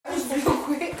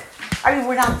I mean,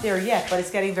 we're not there yet, but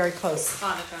it's getting very close.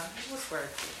 Hanukkah. What's word?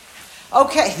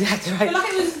 Okay, that's right.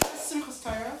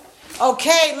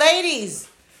 Okay, ladies.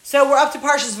 So we're up to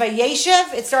Parshat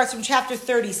Vayeishev. It starts from chapter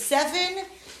 37.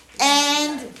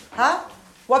 And,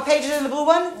 what page is it in the blue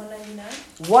one?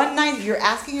 199. 190. You're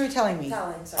asking or you're telling me?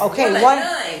 Telling, sorry. Okay,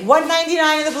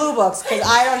 199 in the blue books, because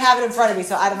I don't have it in front of me,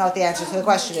 so I don't know what the answer to the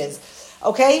question is.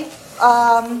 Okay?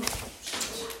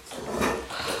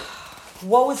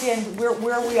 What was the end?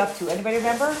 Where are we up to? Anybody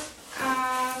remember?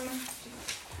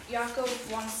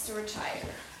 Yaakov wants to retire.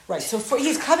 Right, so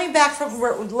he's coming back from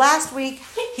last week.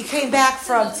 He came back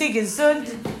from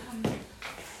Tigizund.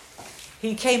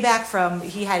 He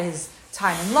had his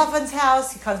time in Lavan's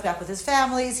house. He comes back with his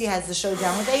families. He has the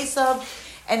showdown with Esav.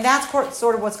 And that's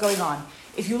sort of what's going on.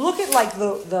 If you look at like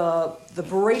the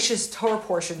Bereshis Torah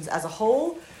portions as a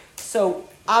whole, so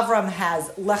Avram has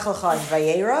Lech Lecha and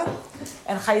Vayera,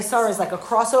 and Chayesara is like a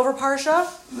crossover parsha.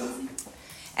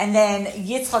 And then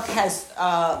Yitzchak has...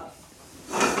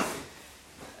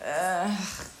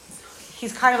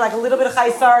 he's kind of like a little bit of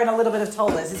Chayesar and a little bit of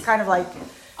Toldos. He's kind of like...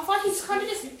 I thought he's kind of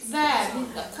just there.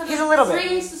 He's a little bit.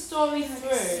 Brings the story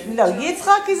through. No,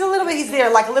 Yitzchak, he's there,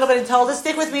 like a little bit in Toldos.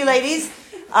 Stick with me, ladies.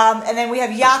 And then we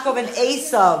have Yaakov and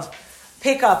Esav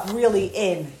pick up really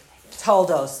in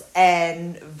Toldos.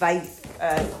 And Vayetze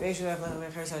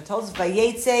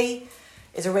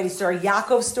is already story.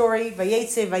 Yaakov's story.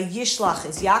 Vayetze, Vayishlach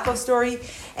is Yaakov's story.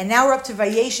 And now we're up to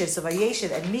Vayeshev. So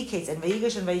Vayeshev and Miketz and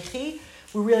Vayigash and Vayichi.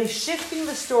 We're really shifting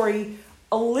the story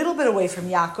a little bit away from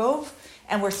Yaakov.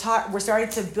 And we're starting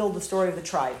to build the story of the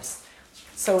tribes.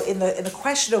 So in the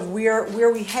question of where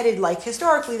we headed, like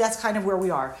historically, that's kind of where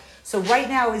we are. So right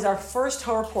now is our first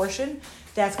Torah portion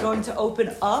that's going to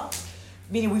open up,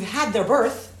 meaning we've had their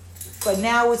birth, but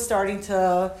now we're starting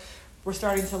to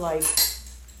like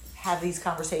have these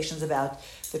conversations about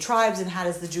the tribes and what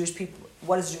does the Jewish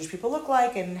people look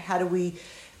like, and how do we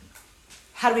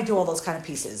do all those kind of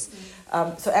pieces.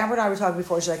 So Amber and I were talking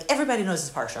before. She's like, everybody knows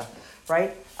this parsha,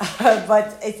 right?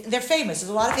 But they're famous. There's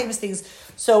a lot of famous things.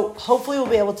 So hopefully we'll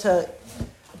be able to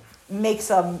make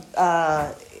some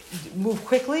move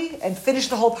quickly and finish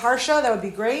the whole parsha. That would be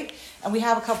great. And we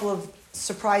have a couple of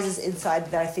surprises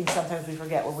inside that I think sometimes we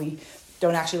forget when we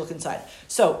don't actually look inside.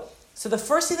 So the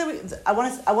first thing that I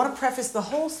want to preface the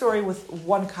whole story with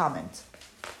one comment.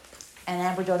 And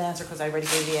Amber, don't answer because I already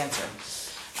gave the answer.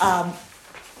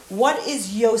 What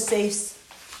is Yosef's,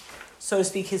 so to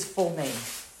speak, his full name?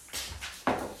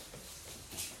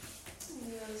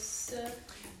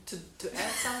 To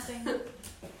add something?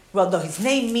 Well, no, his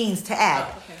name means to add,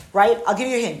 okay. Right? I'll give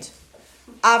you a hint.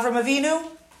 Avram Avinu,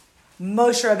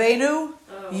 Moshe Rabbeinu,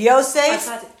 Yosef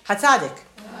Hatzadik.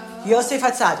 Yosef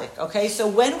Hatzadik. Okay, so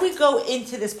when we go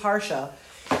into this parsha,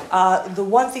 the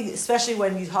one thing, especially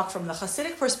when you talk from the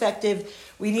Hasidic perspective,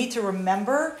 we need to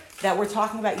remember that we're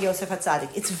talking about Yosef Hatzadik.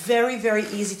 It's very, very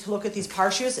easy to look at these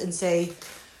parshas and say,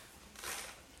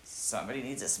 somebody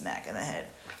needs a smack in the head.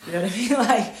 You know what I mean?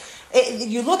 Like,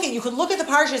 you can look at the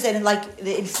parshas, and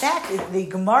in fact, the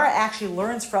Gemara actually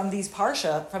learns from this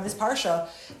parsha,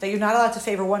 that you're not allowed to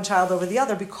favor one child over the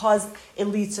other because it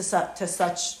leads to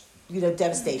such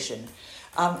devastation.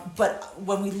 But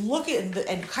when we look at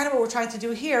and kind of what we're trying to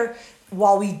do here,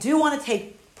 while we do want to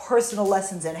take personal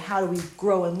lessons and how do we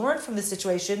grow and learn from this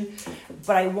situation,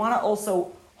 but I want to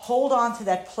also hold on to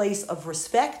that place of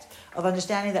respect, of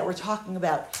understanding that we're talking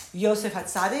about Yosef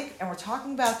Hatzadik, and we're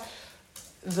talking about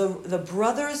the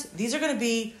brothers. These are going to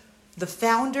be the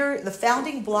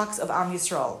founding blocks of Am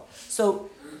Yisrael. So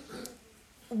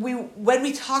when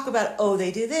we talk about,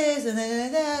 they did this and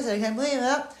this, and I can't believe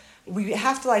that, we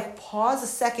have to like pause a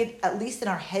second, at least in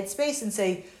our headspace, and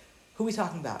say, who are we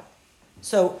talking about?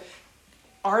 So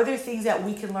are there things that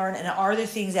we can learn, and are there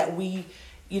things that we,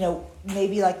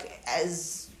 maybe like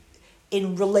as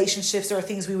in relationships, there are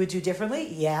things we would do differently?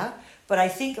 Yeah. But I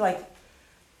think like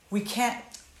we can't,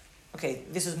 okay,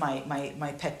 this is my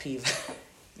pet peeve,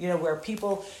 where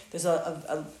people, there's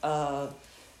a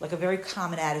very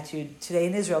common attitude today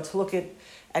in Israel to look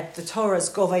at the Torah as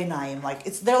govei naim, like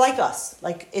they're like us,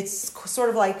 like it's sort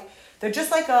of like they're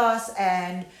just like us,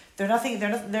 and they're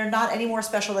not any more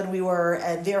special than we were,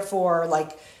 and therefore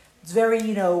like it's very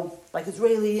like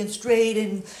Israeli and straight,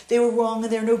 and they were wrong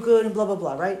and they're no good and blah blah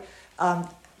blah, right? I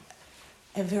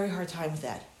have a very hard time with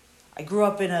that. I grew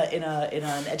up in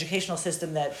an educational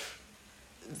system that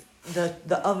the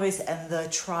Avos and the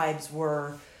tribes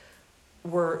were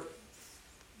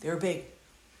big.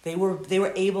 They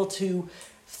were able to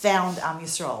found Am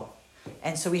Yisrael.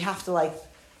 And so we have to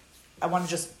I want to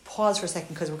just pause for a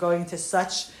second because we're going into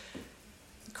such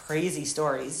crazy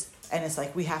stories, and it's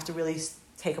like we have to really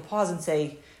take a pause and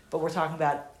say, but we're talking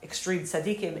about extreme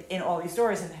tzaddikim in all these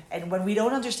stories. And when we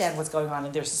don't understand what's going on,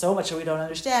 and there's so much that we don't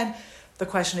understand, the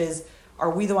question is,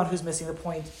 are we the one who's missing the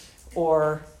point,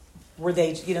 or were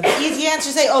they, the easy answer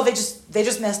is say, oh, they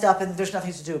just messed up and there's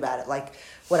nothing to do about it, like,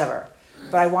 whatever.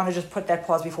 But I want to just put that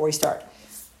pause before we start.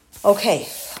 Okay,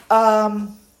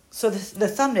 so the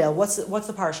thumbnail, what's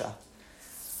the Parsha?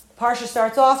 Parsha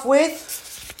starts off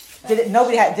with, did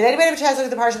anybody have a chance to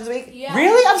look at the Parsha this week? Yeah.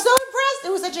 Really? I'm so impressed.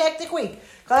 It was such a hectic week.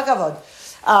 Kol hakavod.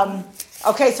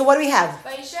 Okay, so what do we have?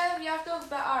 Vayeishev Yaakov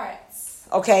Ba'aretz.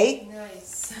 Okay,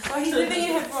 Nice. So he's living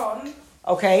in Hebron,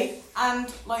 okay. and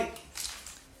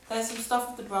there's some stuff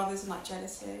with the brothers and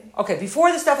jealousy. Okay,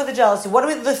 before the stuff with the jealousy, what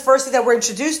are the first thing that we're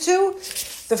introduced to?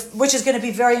 Which is going to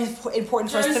be very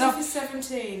important for us to know. Joseph is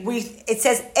 17. It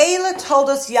says, Eila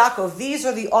toldos Yaakov. These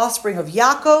are the offspring of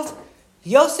Yaakov.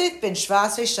 Yosef ben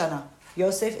Shvasei Shana.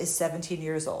 Yosef is 17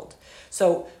 years old.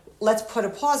 So let's put a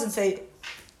pause and say,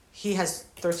 he has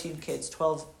 13 kids,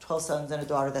 12 sons and a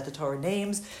daughter that the Torah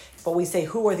names. But we say,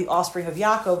 who are the offspring of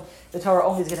Yaakov? The Torah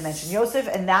only is going to mention Yosef,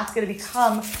 and that's going to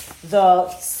become the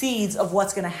seeds of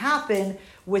what's going to happen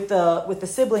with the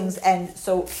siblings. And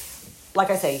so, like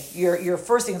I say, your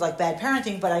first thing is like bad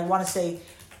parenting, but I want to say,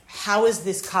 how is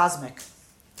this cosmic?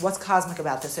 What's cosmic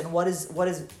about this, and what is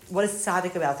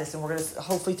tzaddik about this? And we're going to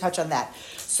hopefully touch on that.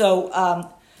 So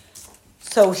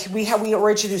we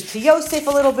were introduced to Yosef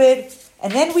a little bit.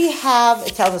 And then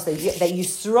it tells us that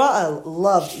Yisrael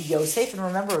loved Yosef. And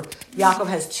remember, Yaakov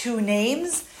has two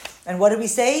names. And what did we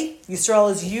say? Yisrael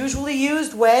is usually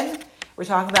used when we're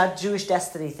talking about Jewish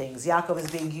destiny things. Yaakov is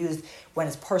being used when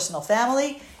it's personal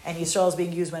family, and Yisrael is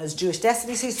being used when it's Jewish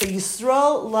destiny. So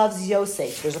Yisrael loves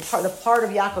Yosef. There's the part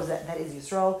of Yaakov that is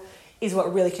Yisrael, is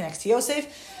what really connects to Yosef.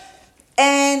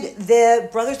 And the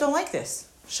brothers don't like this.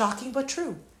 Shocking but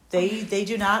true. They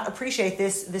do not appreciate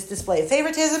this display of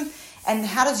favoritism. And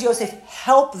how does Yosef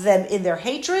help them in their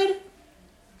hatred?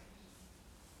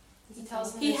 He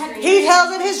tells him He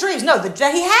tells him his dreams. No, he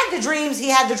had the dreams,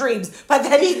 but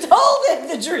then he told him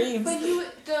the dreams. But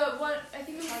I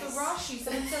think it was the Rashi,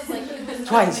 someone says he was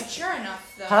Twice. not mature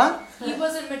enough though. Huh? He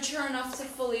wasn't mature enough to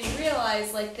fully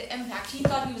realize the impact. He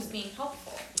thought he was being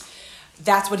helpful.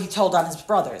 That's what he told on his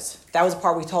brothers. That was the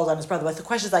part we told on his brother. But the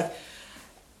question is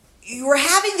you were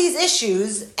having these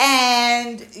issues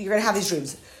and you're going to have these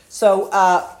dreams. So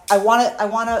I want to.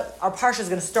 Our parsha is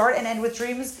going to start and end with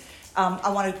dreams. I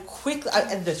want to quickly.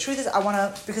 And the truth is, I want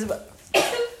to because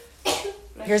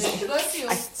here's. Bless you.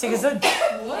 I think it's good.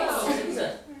 Whoa.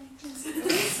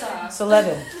 It's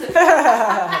 11.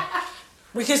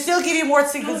 We can still give you more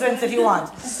sequence if you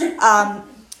want.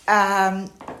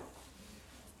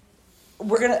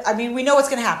 We're gonna. We know what's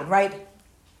gonna happen, right?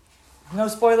 No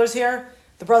spoilers here.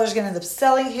 The brother's going to end up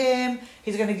selling him.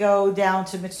 He's going to go down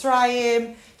to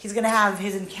Mitzrayim. He's going to have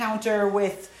his encounter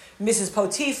with Mrs.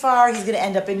 Potiphar. He's going to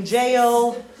end up in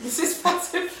jail. Mrs.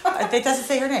 Potiphar. It doesn't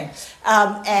say her name.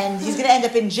 And he's going to end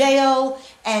up in jail.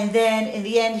 And then in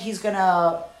the end, he's going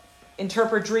to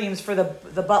interpret dreams for the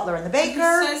butler and the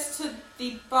baker. He says to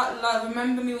the butler,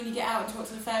 remember me when you get out and talk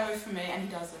to the Pharaoh for me. And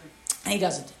he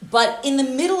doesn't. But in the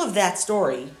middle of that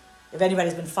story, if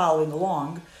anybody's been following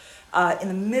along, in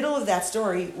the middle of that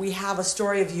story, we have a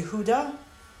story of Yehuda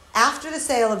after the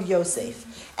sale of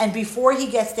Yosef. And before he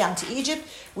gets down to Egypt,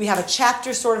 we have a chapter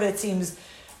it seems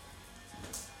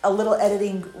a little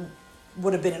editing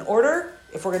would have been in order,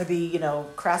 if we're going to be,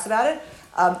 crass about it,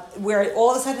 where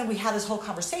all of a sudden we have this whole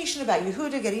conversation about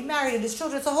Yehuda getting married and his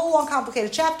children. It's a whole long,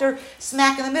 complicated chapter,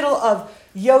 smack in the middle of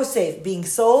Yosef being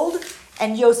sold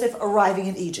and Yosef arriving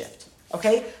in Egypt.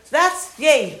 Okay, so that's,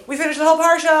 yay, we finished the whole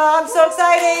Parsha. I'm so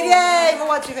excited, yay, but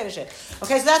once we finish it.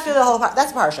 Okay, so that's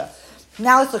that's Parsha.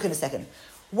 Now let's look in a second.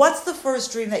 What's the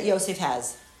first dream that Yosef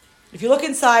has? If you look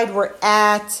inside, we're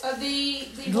at,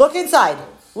 look inside.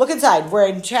 We're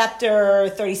in chapter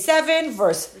 37,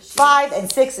 verse 5 and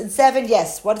 6 and 7.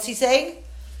 Yes, what is he saying?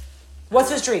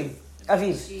 What's his dream?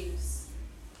 Aviv.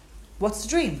 What's the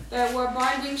dream? There were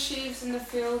binding sheaves in the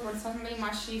field when suddenly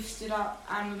my sheaf stood up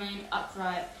and remained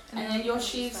upright. And then your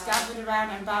sheaves gathered around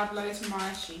and bowed low to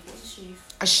my sheaf. What's a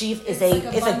sheaf? A sheaf is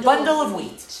a bundle of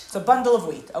wheat. It's a bundle of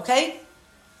wheat, okay?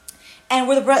 And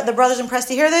were the brothers impressed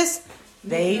to hear this?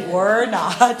 They were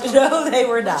not. No, they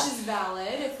were not. Which is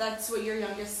valid if that's what your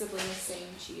youngest sibling is saying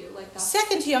to you.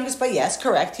 Second to youngest, but yes,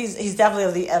 correct. He's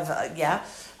definitely of the yeah.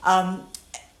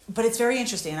 But it's very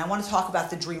interesting, and I want to talk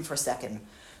about the dream for a second.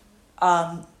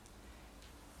 The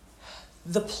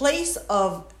place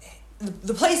of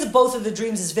both of the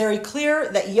dreams is very clear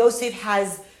that Yosef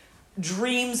has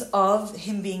dreams of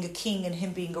him being a king and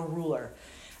him being a ruler.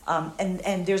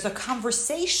 And there's a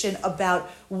conversation about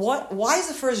why is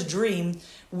the first dream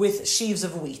with sheaves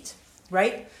of wheat,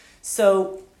 right?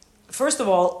 So, first of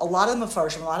all, a lot of the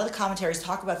Mefarshim, a lot of the commentaries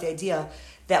talk about the idea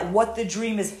that what the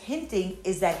dream is hinting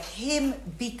is that him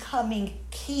becoming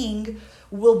king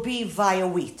will be via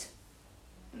wheat.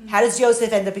 How does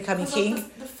Joseph end up becoming king?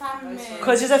 The famine.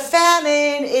 Because there's a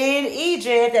famine in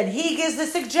Egypt, and he gives the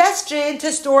suggestion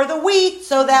to store the wheat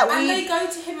so that And they go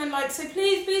to him and say,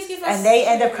 please give us. And they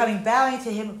end up bowing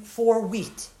to him for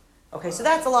wheat. Okay, so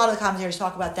that's a lot of the commentators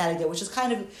talk about that idea, which is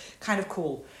kind of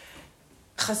cool.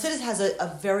 Chassidus has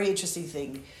a very interesting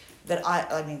thing that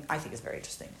I think is very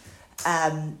interesting.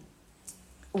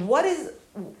 What is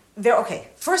there? Okay,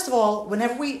 first of all,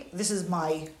 this is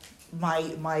my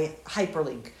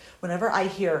hyperlink. Whenever I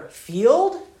hear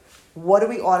field, what do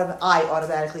I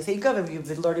automatically think of? If you've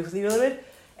been learning with me a little bit,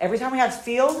 every time we have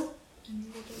field.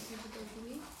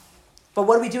 But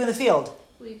what do we do in the field?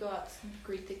 We go out and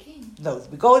greet the king. No,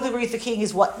 we go to greet the king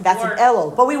is that's an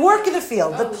Elul. But we work in the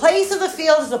field. The place of the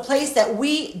field is the place that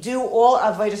we do all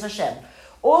avodas Hashem.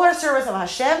 All our service of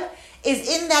Hashem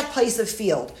is in that place of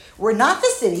field. We're not the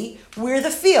city, we're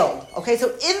the field. Okay, so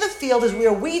in the field is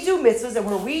where we do mitzvahs and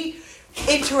where we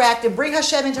interact and bring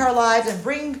Hashem into our lives and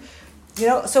bring,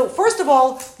 so first of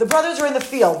all, the brothers are in the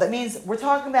field. That means we're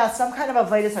talking about some kind of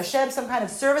avodas Hashem, some kind of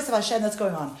service of Hashem that's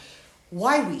going on.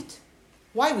 Why wheat?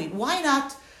 Why wheat? Why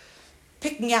not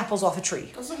picking apples off a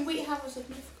tree? Doesn't wheat have a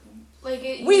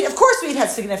significance? Wheat, of course wheat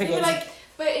has significance.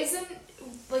 But isn't,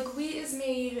 wheat is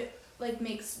made,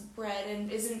 makes bread, and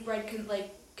isn't bread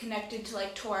connected to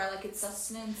Torah, its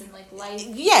sustenance and life?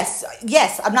 Yes.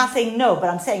 I'm not saying no, but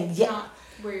I'm saying yes. Not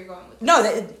where you're going with this. No,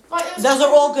 those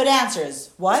are all good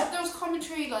answers. What? There was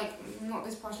commentary, not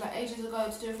this Parsha, ages ago,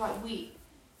 to do with wheat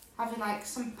having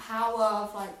some power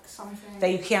of something that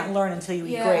you can't learn until you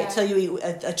eat grain. Until you eat,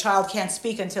 a child can't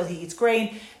speak until he eats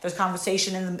grain. There's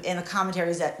conversation in the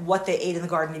commentaries that what they ate in the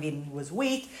Garden of Eden was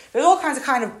wheat. There's all kinds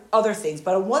of other things.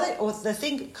 But the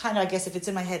thing I guess if it's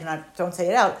in my head and I don't say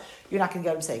it out, you're not going to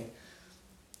get what I'm saying.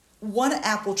 One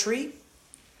apple tree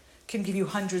can give you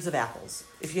hundreds of apples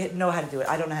if you know how to do it.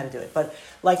 I don't know how to do it, but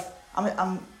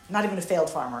I'm not even a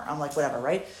failed farmer. I'm whatever,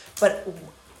 right? But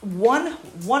one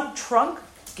trunk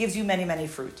gives you many, many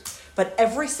fruit. But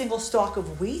every single stalk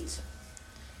of wheat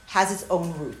has its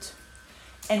own root.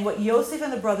 And what Yosef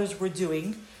and the brothers were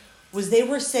doing was they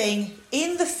were saying,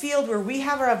 in the field where we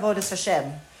have our avodas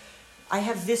Hashem, I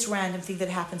have this random thing that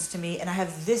happens to me, and I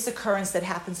have this occurrence that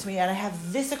happens to me, and I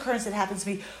have this occurrence that happens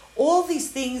to me. All these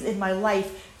things in my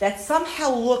life that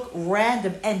somehow look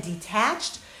random and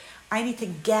detached, I need to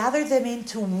gather them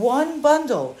into one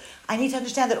bundle. I need to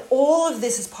understand that all of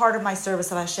this is part of my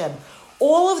service of Hashem.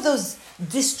 All of those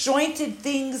disjointed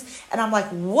things, and I'm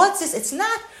what's this? It's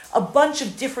not a bunch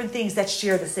of different things that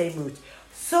share the same root.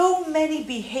 So many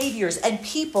behaviors and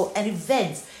people and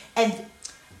events and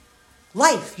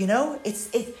life,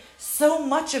 it's so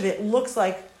much of it looks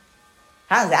how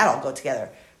does that all go together?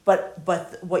 But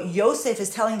what Yosef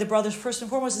is telling the brothers first and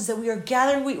foremost is that we are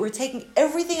gathering wheat. We're taking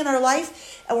everything in our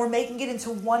life and we're making it into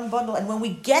one bundle. And when we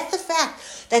get the fact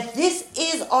that this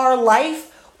is our life,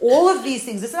 all of these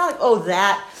things, it's not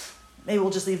maybe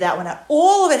we'll just leave that one out.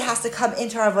 All of it has to come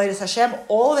into our avodas Hashem.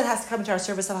 All of it has to come into our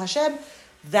service of Hashem.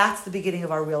 That's the beginning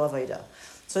of our real avodah.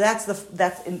 So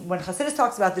when Chassidus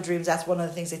talks about the dreams, that's one of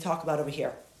the things they talk about over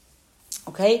here.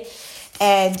 Okay,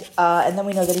 and then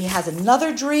we know that he has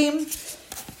another dream,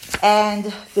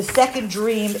 and the second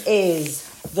dream is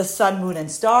the sun, moon,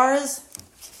 and stars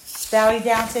bowing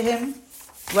down to him,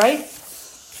 right?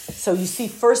 So you see,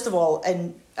 first of all,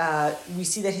 and we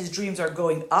see that his dreams are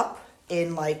going up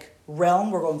in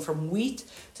realm. We're going from wheat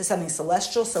to something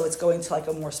celestial, so it's going to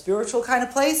a more spiritual kind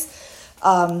of place.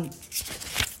 And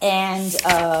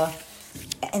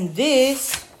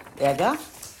this, there you go.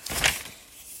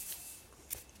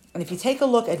 And if you take a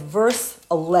look at verse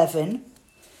 11,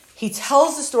 he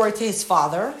tells the story to his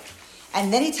father,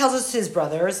 and then he tells us to his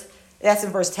brothers. That's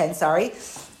in verse 10, sorry.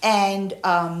 And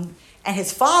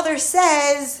his father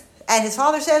says,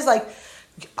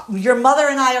 your mother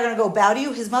and I are going to go bow to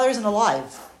you. His mother isn't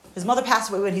alive. His mother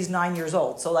passed away when he's 9 years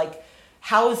old. So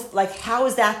how is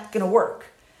that going to work,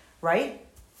 right?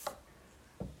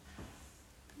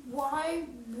 Why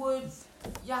would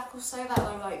Yaakov say that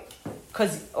though?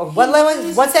 Because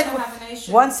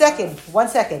one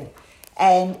second.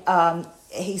 And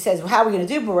he says, how are we going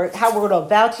to do? How we're going to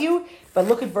bow to you? But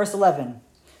look at verse 11.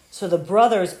 So the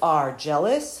brothers are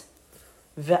jealous.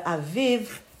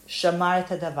 Ve'aviv shamar et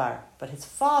hadavar. But his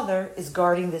father is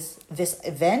guarding this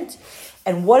event.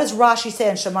 And what does Rashi say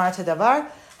in shamar et hadavar?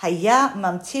 Haya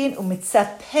mamtin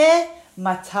umitzapeh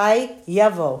Matai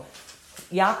Yavo.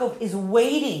 Yaakov is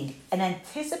waiting and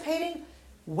anticipating,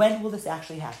 when will this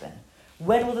actually happen?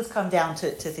 When will this come down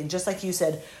to things? Just like you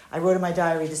said, I wrote in my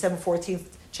diary, December 14th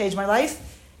changed my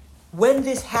life. When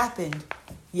this happened,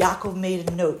 Yaakov made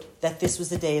a note that this was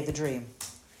the day of the dream.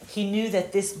 He knew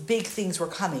that this big things were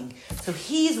coming. So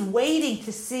he's waiting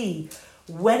to see,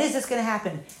 when is this going to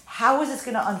happen? How is this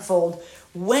going to unfold?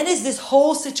 When is this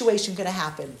whole situation going to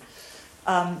happen?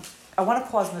 I want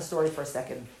to pause in the story for a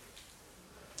second.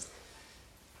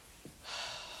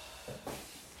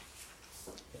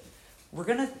 We're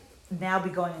going to now be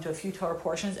going into a few Torah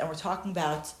portions, and we're talking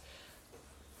about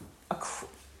a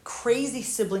crazy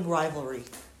sibling rivalry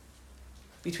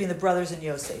between the brothers and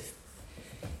Yosef.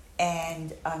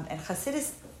 And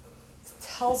Chassidus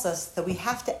tells us that we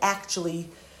have to actually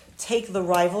take the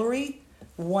rivalry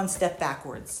one step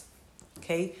backwards.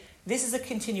 Okay? This is a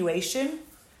continuation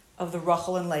of the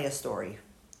Rachel and Leah story.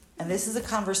 And this is a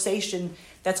conversation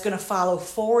that's going to follow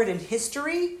forward in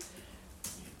history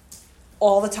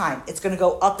all the time. It's going to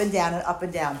go up and down and up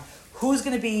and down. Who's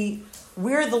going to be,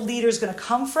 where the leader's going to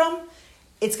come from?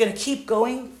 It's going to keep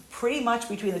going pretty much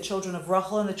between the children of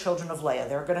Rachel and the children of Leah.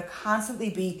 They're going to constantly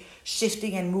be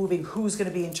shifting and moving who's going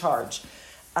to be in charge.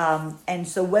 And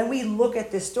so when we look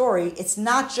at this story, it's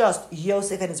not just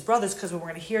Yosef and his brothers, because when we're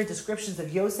going to hear descriptions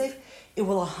of Yosef, it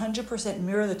will 100%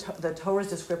 mirror the Torah's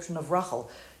description of Rachel.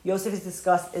 Yosef is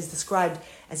described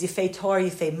as Yefei Torah,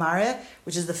 Yefei Mara,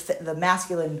 which is the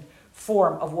masculine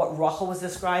form of what Rachel was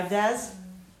described as.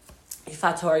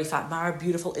 Yefat Torah, Yefat Mara,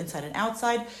 beautiful inside and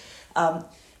outside.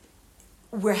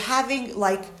 We're having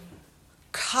like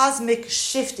cosmic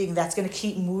shifting that's going to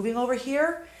keep moving over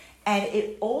here, and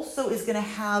it also is going to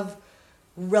have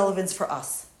relevance for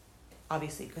us,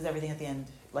 obviously, because everything at the end,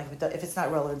 like if it's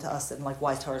not relevant to us, then like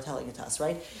why is Torah telling it to us,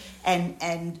 right?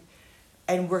 And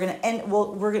we're going to end.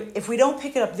 Well, if we don't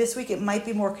pick it up this week, it might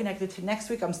be more connected to next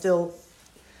week. I'm still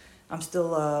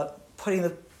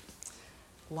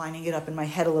lining it up in my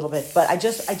head a little bit, but I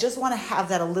just want to have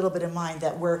that a little bit in mind,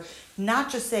 that we're not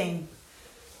just saying,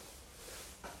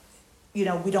 we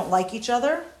don't like each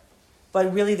other,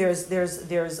 but really it's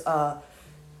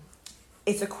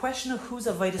a question of whose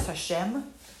avodas Hashem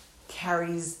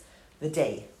carries the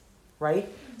day, right?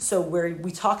 So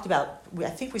we talked about, I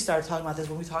think we started talking about this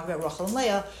when we talked about Rachel and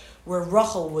Leah, where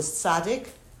Rachel was tzaddik,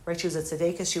 right? She was a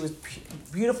tzaddikas, she was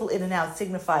beautiful in and out,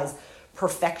 signifies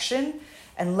perfection,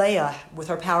 and Leah, with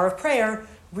her power of prayer,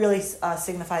 really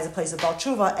signifies a place of Baal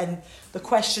Tshuva, and the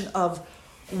question of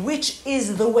which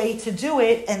is the way to do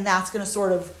it, and that's going to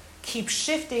sort of keep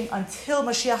shifting until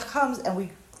Mashiach comes and we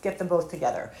get them both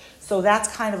together. So that's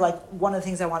kind of like one of the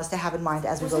things I want us to have in mind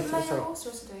as we go through the story. Was Leah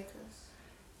also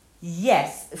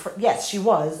Yes, she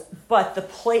was, but the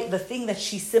thing that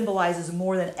she symbolizes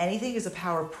more than anything is the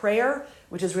power of prayer,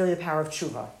 which is really the power of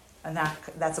tshuva, and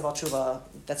that's a Baal Tshuva.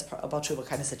 That's a Baal Tshuva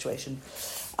kind of situation.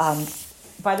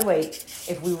 By the way,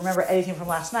 if we remember anything from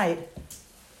last night,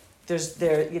 there's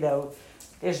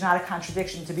not a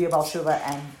contradiction to be a Baal Tshuva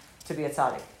and to be a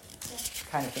tzaddik,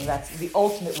 kind of thing. That's the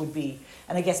ultimate would be,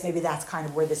 and I guess maybe that's kind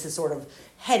of where this is sort of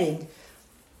heading.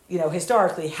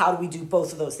 Historically, how do we do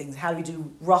both of those things? How do we do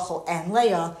Rachel and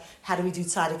Leah? How do we do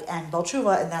tzaddik and Baal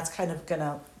Tshuva? And that's kind of going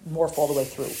to morph all the way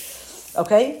through.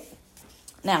 Okay?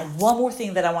 Now, one more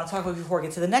thing that I want to talk about before I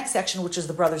get to the next section, which is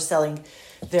the brothers selling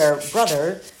their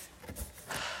brother.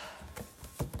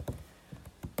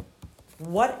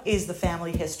 What is the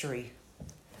family history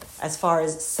as far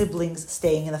as siblings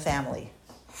staying in the family?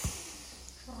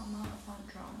 Drama upon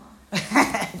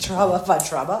drama. Drama upon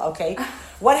drama, okay.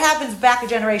 What happens back a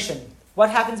generation?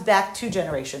 What happens back 2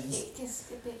 generations? It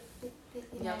gets a bit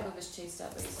Yaakov is chased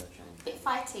out, but he's still trying. bit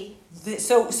fighty.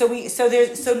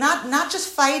 So not just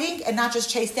fighting and not just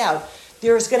chased out.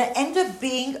 There's going to end up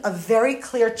being a very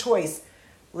clear choice.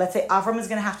 Let's say Avram is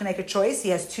going to have to make a choice. He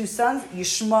has 2 sons,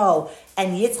 Yishmael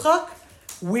and Yitzchak.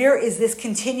 Where is this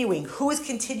continuing? Who is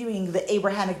continuing the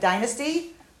Abrahamic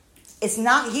dynasty? It's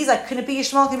not, he's like, can it be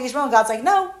Yishmael? Can it be Yishmael? And God's like,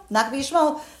 no, not going to be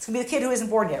Yishmael. It's going to be the kid who isn't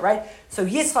born yet, right? So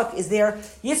Yitzchak is there.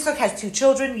 Yitzchak has 2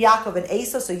 children, Yaakov and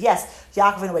Esau. So yes,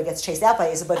 Yaakov in a way gets chased out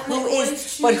by Esau, but who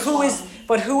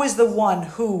is the one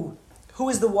who,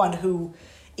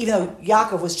 even though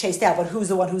Yaakov was chased out, but who's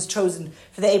the one who's chosen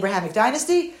for the Abrahamic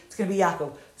dynasty? It's going to be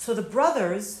Yaakov. So the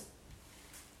brothers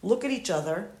look at each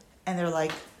other and they're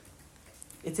like,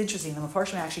 it's interesting. The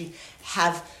Mepharshim actually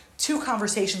have 2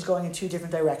 conversations going in 2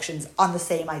 different directions on the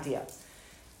same idea.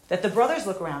 That the brothers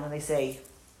look around and they say,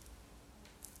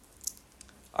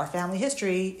 our family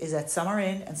history is that some are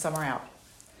in and some are out.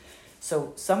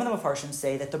 So some of the Mepharshim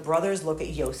say that the brothers look at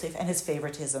Yosef and his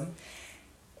favoritism,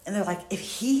 and they're like, if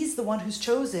he's the one who's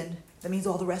chosen, that means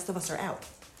all the rest of us are out.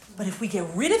 But if we get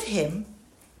rid of him,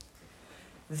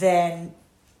 then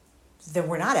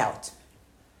we're not out.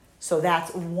 So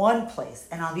that's one place.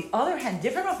 And on the other hand,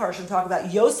 different Mepharshim talk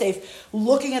about Yosef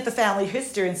looking at the family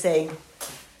history and saying,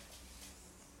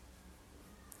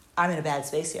 I'm in a bad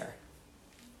space here.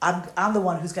 I'm the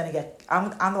one who's going to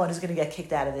get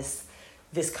kicked out of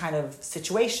this kind of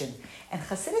situation. And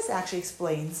Chassidus actually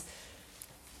explains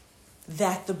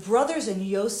that the brothers and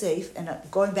Yosef, and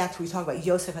going back to we talk about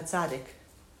Yosef HaTzadik,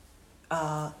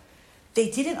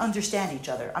 they didn't understand each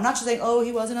other. I'm not just saying, oh,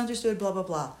 he wasn't understood, blah, blah,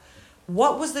 blah.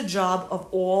 What was the job of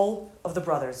all of the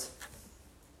brothers?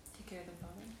 Take care of the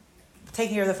father.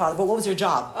 Taking care of the father. But what was their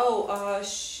job?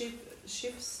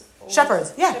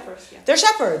 Shepherds, yeah. Shepherds, yeah. They're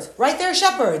shepherds, right? They're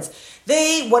shepherds.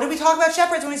 What did we talk about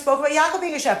shepherds when we spoke about Yaakov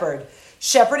being a shepherd?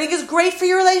 Shepherding is great for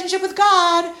your relationship with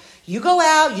God. You go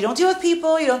out, you don't deal with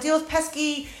people, you don't deal with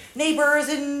pesky neighbors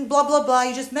and blah, blah, blah.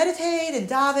 You just meditate and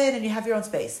daven and you have your own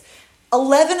space.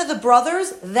 11 of the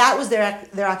brothers, that was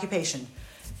their occupation.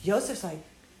 Yosef's like,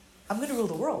 I'm going to rule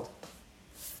the world.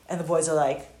 And the boys are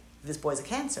like, this boy's a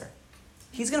cancer.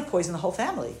 He's going to poison the whole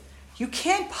family. You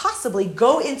can't possibly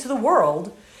go into the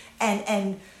world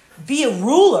and be a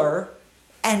ruler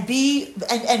and be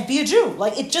a Jew.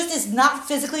 Like, it just is not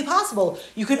physically possible.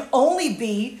 You can only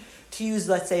be, to use,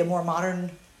 let's say, a more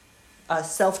modern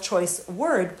self-choice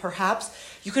word, perhaps,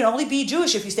 you can only be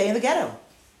Jewish if you stay in the ghetto.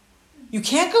 You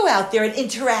can't go out there and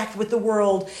interact with the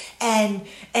world and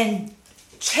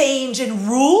change and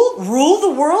rule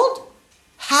the world.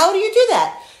 How do you do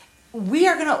that? We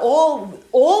are going to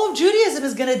all of Judaism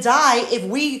is going to die if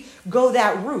we go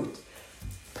that route.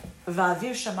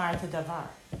 Va'avir shamar davar.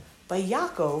 But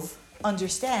Yaakov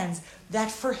understands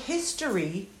that for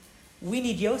history, we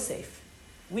need Yosef.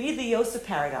 We need the Yosef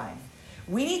paradigm.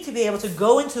 We need to be able to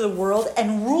go into the world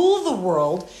and rule the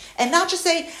world and not just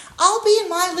say, I'll be in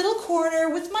my little corner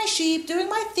with my sheep doing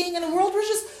my thing and the world will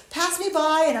just pass me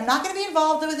by and I'm not going to be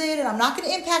involved with it and I'm not going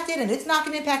to impact it and it's not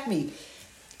going to impact me.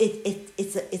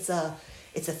 It's a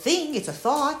thing, it's a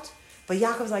thought, but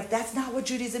Yaakov's like, that's not what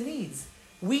Judaism needs.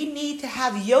 We need to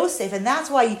have Yosef, and that's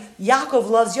why Yaakov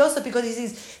loves Yosef, because he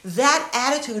sees that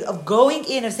attitude of going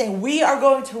in and saying, we are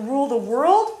going to rule the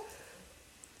world.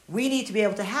 We need to be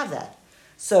able to have that.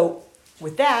 So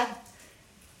with that,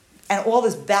 and all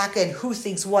this back end, who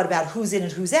thinks what about who's in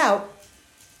and who's out,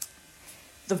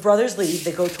 the brothers leave,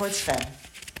 they go towards Shem.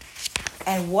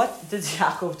 And what does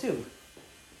Yaakov do?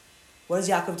 What does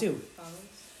Yaakov do?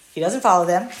 He doesn't follow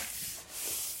them.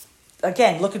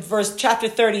 Again, look at chapter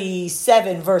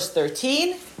 37, verse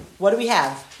 13. What do we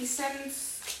have? He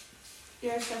sends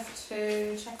Yosef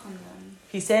to check on them.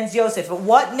 He sends Yosef. But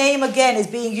what name again is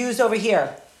being used over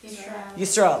here?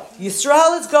 Yisrael.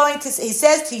 Yisrael is going to, he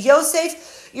says to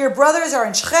Yosef, your brothers are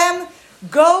in Shechem,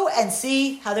 go and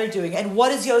see how they're doing. And what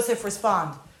does Yosef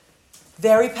respond?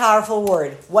 Very powerful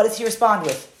word. What does he respond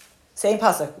with? Same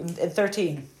pasuk in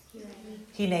 13.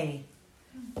 Hineni.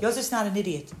 Yosef's not an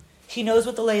idiot. He knows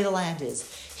what the lay of the land is.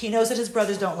 He knows that his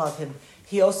brothers don't love him.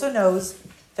 He also knows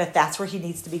that that's where he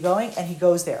needs to be going, and he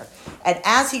goes there. And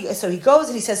so he goes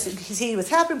and he says, he sees what's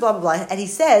happening, blah, blah, blah. And he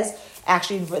says,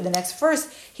 actually in the next verse,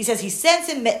 he says he sends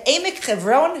him Me'emek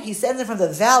Chevron, he sends him from the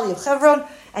valley of Chevron,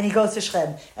 and he goes to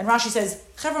Shechem. And Rashi says,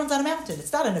 Chevron's on a mountain.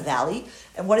 It's not in a valley.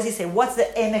 And what does he say? What's the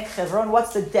Emek Chevron?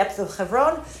 What's the depth of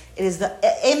Chevron? It is the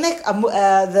Emek,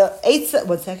 the Eitza,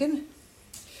 1 second.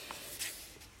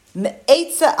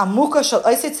 It's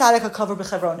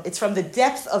from the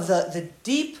depth of the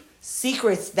deep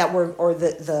secrets that were, or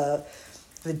the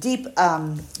deep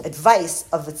advice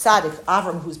of the tzaddik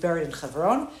Avram, who's buried in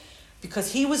Hebron,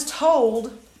 because he was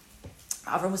told,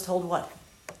 Avram was told what?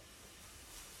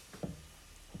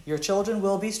 Your children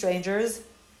will be strangers.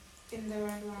 In their own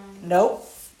land. No,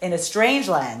 in a strange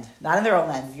land, not in their own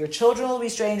land. Your children will be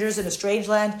strangers in a strange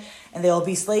land, and they will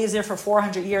be slaves there for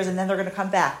 400 years, and then they're going to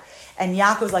come back. And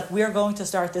Yaakov's like, we're going to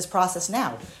start this process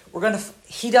now.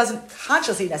 He doesn't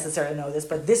consciously necessarily know this,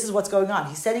 but this is what's going on.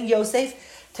 He's sending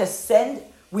Yosef to send,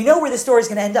 we know where the story's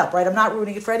going to end up, right? I'm not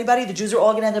ruining it for anybody. The Jews are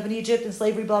all going to end up in Egypt in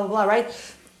slavery, blah, blah, blah, right?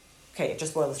 Okay,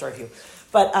 just spoil the story for you.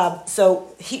 But,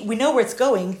 we know where it's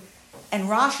going. And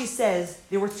Rashi says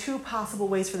there were two possible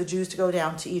ways for the Jews to go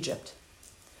down to Egypt.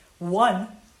 One,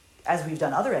 as we've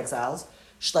done other exiles,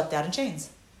 schlepped out in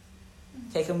chains.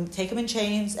 Take them in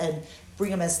chains and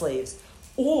bring them as slaves.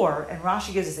 Or, and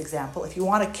Rashi gives this example, if you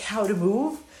want a cow to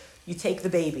move, you take the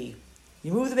baby.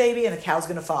 You move the baby and the cow's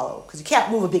going to follow. Because you can't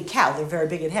move a big cow. They're very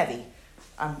big and heavy.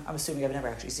 I'm assuming I've never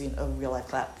actually seen a real-life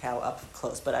cow up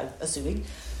close, but I'm assuming.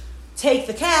 Take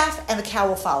the calf and the cow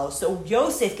will follow. So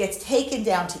Yosef gets taken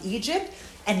down to Egypt,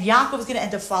 And Yaakov is going to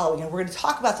end up following. And we're going to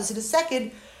talk about this in a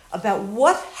second, about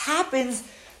what happens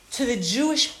to the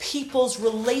Jewish people's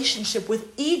relationship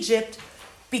with Egypt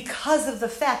because of the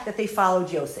fact that they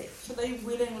followed Yosef. So they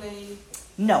willingly...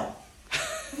 No.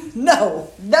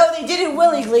 No, they did it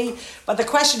willingly. But the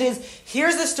question is,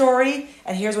 here's the story,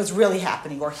 and here's what's really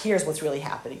happening, or here's what's really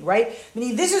happening, right?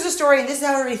 Meaning, this is a story, and this is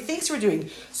how everybody thinks we're doing.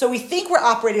 So we think we're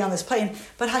operating on this plane,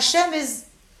 but Hashem is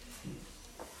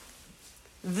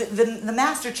the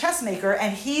master chess maker,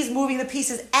 and he's moving the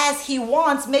pieces as he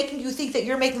wants, making you think that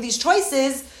you're making these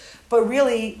choices, but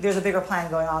really, there's a bigger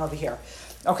plan going on over here.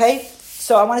 Okay?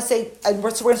 So I want to say, and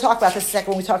we're going to talk about this in a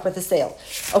second when we talk about the sale.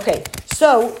 Okay,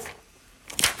 so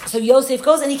Yosef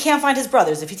goes and he can't find his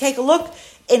brothers. If you take a look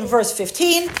in verse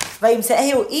 15, a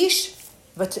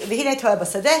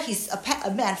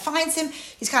man finds him.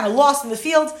 He's kind of lost in the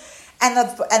field, and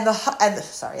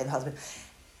the husband.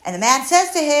 And the man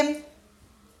says to him,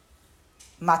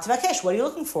 "Matvakesh, what are you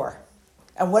looking for?"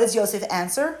 And what does Yosef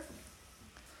answer?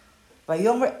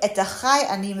 I'm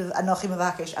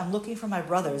looking for my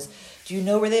brothers. Do you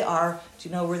know where they are? Do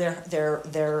you know where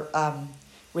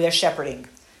they're shepherding?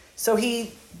 So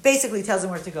he basically tells him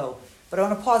where to go. But I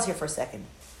want to pause here for a second.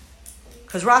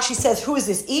 Because Rashi says, who is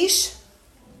this Ish?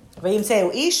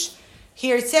 Ish.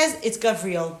 Here it says it's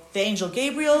Gabriel. The angel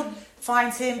Gabriel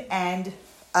finds him and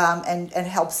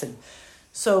helps him.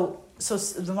 So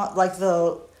like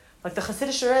the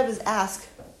Hasidic Rebbe's ask,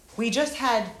 we just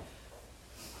had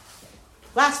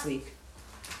last week,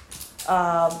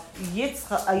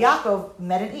 Yaakov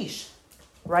met an Ish,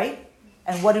 right?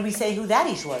 And what did we say who that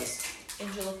Ish was?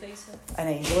 Angel of Esav. An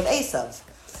angel of Esav.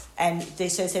 And they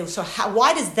say so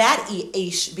why does that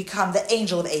Ish become the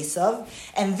angel of Esav?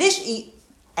 And this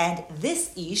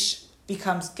Ish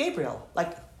becomes Gabriel.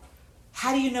 Like,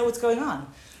 how do you know what's going on?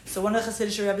 So one of the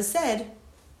Hasidic Rebbe said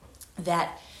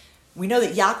that we know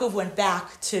that Yaakov went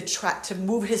back to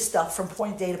move his stuff from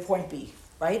point A to point B,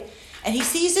 right? And he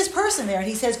sees this person there, and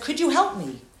he says, "Could you help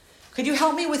me? Could you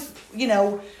help me with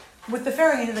the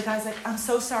ferrying?" And the guy's like, "I'm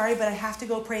so sorry, but I have to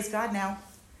go praise God now.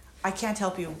 I can't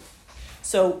help you."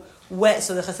 So the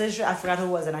Hasidic, I forgot who it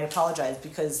was, and I apologize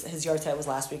because his yard was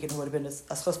last week, and it would have been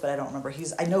a schos, but I don't remember.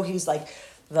 I know he's like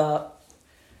the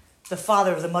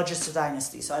father of the Majestic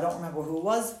dynasty, so I don't remember who it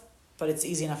was, but it's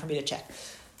easy enough for me to check.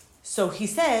 So he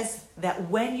says that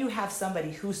when you have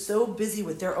somebody who's so busy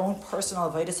with their own personal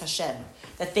avodas Hashem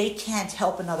that they can't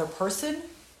help another person,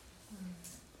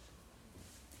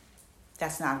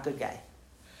 that's not a good guy.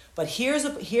 But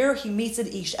here he meets an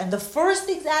Ish, and the first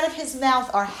things out of his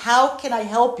mouth are, "How can I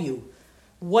help you?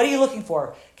 What are you looking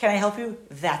for? Can I help you?"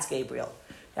 That's Gabriel.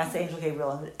 That's the angel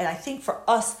Gabriel. And I think for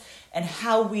us and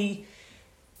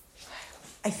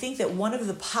I think that one of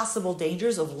the possible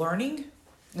dangers of learning,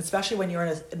 especially when you're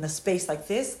in a space like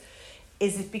this,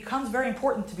 is it becomes very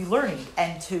important to be learning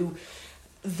and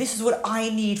this is what I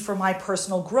need for my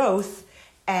personal growth,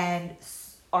 and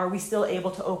are we still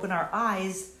able to open our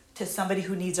eyes to somebody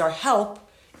who needs our help,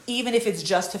 even if it's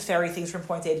just to ferry things from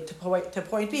point A to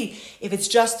point B? If it's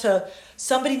just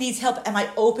somebody needs help, am I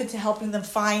open to helping them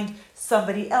find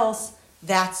somebody else?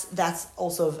 That's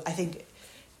also, I think,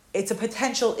 it's a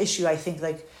potential issue. I think,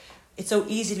 like, it's so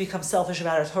easy to become selfish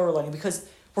about our Torah learning because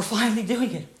we're finally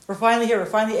doing it. We're finally here. We're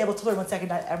finally able to learn. One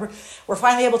second, Amber. We're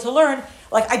finally able to learn.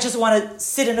 Like, I just want to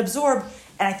sit and absorb.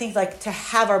 And I think, like, to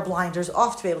have our blinders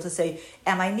off to be able to say,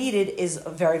 "Am I needed?" is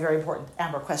very, very important.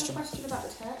 Amber, question. I have a question about the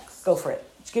text. Go for it.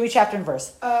 Just give me chapter and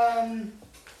verse.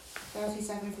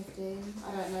 37:15.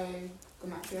 I don't know the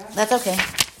match yet. That's okay.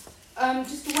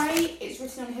 Just the way it's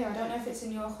written on here, I don't know if it's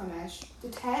in your Chumash. The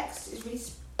text is really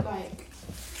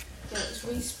it's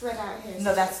really spread out here.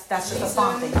 No, that's just a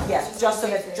font thing. Yeah, just so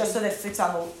that it fits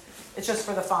on the. It's just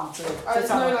for the font. So it's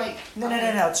no.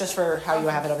 It's just for how you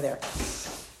have it over there.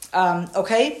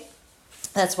 Okay,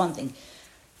 that's one thing.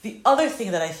 The other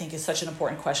thing that I think is such an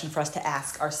important question for us to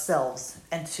ask ourselves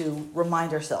and to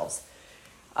remind ourselves.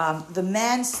 The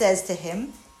man says to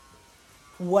him,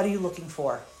 "What are you looking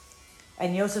for?"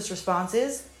 And Yosef's response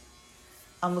is,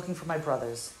 "I'm looking for my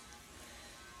brothers."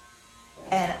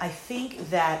 And I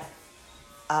think that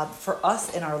for us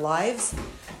in our lives,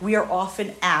 we are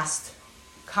often asked,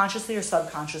 consciously or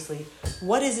subconsciously,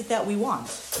 what is it that we want?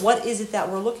 What is it that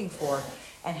we're looking for?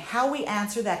 And how we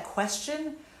answer that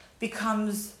question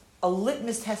becomes a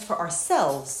litmus test for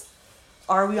ourselves.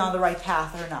 Are we on the right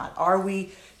path or not? Are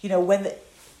we,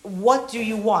 what do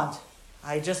you want?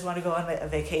 I just want to go on a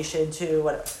vacation to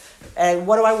whatever. And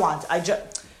what do I want?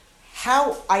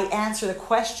 How I answer the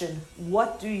question,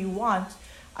 what do you want?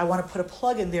 I want to put a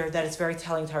plug in there that is very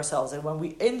telling to ourselves. And when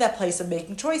we're in that place of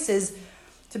making choices,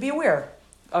 to be aware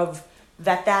of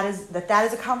that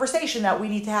is a conversation that we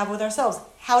need to have with ourselves.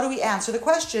 How do we answer the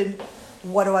question,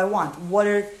 what do I want?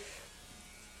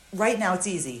 Right now it's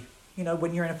easy.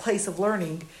 When you're in a place of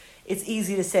learning, it's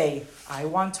easy to say, I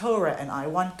want Torah, and I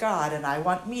want God, and I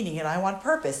want meaning, and I want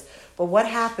purpose. But what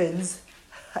happens,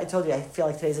 I told you, I feel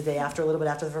like today's the day after, a little bit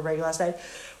after the break last night.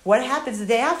 What happens the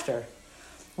day after?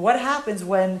 What happens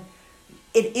when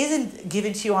it isn't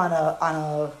given to you on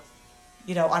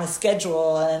a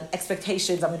schedule and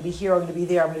expectations? I'm going to be here, I'm going to be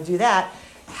there, I'm going to do that.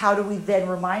 How do we then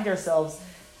remind ourselves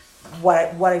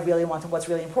what I really want and what's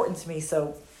really important to me?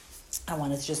 So I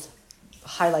want to just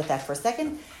highlight that for a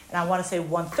second. And I want to say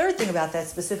one third thing about that,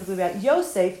 specifically about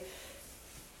Yosef.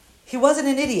 He wasn't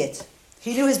an idiot.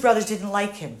 He knew his brothers didn't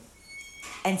like him.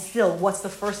 And still, what's the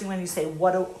first thing when you say,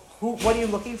 what are you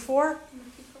looking for?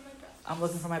 I'm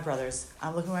looking for my brothers.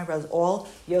 I'm looking for my brothers. All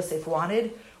Yosef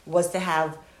wanted was to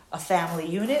have a family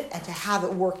unit and to have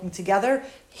it working together.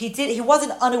 He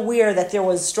wasn't unaware that there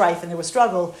was strife and there was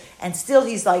struggle, and still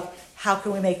he's like, how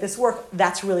can we make this work?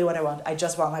 That's really what I want. I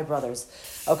just want my brothers.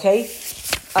 Okay?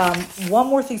 One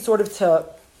more thing sort of to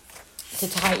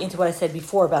tie into what I said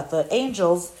before about the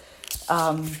angels.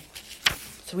 So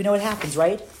we know what happens,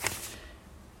 right?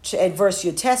 At verse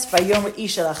Yotes, Vayomer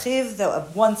Ish el Achiv, a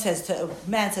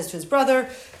man says to his brother,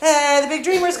 the big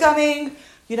dreamer's coming.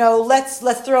 Let's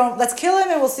kill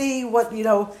him, and we'll see what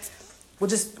we'll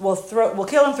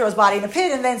kill him, throw his body in a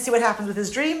pit, and then see what happens with his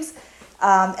dreams.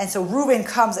 And so Reuben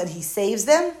comes and he saves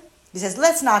them. He says,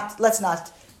 let's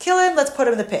not kill him, let's put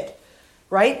him in the pit,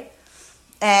 right?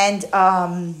 And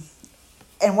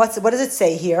what does it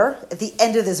say here at the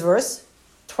end of this verse?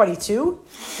 22.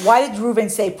 Why did Reuben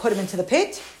say put him into the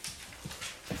pit?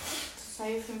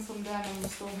 Save him from them and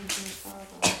restore him to his father.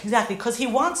 Exactly, because he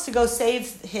wants to go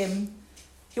save him.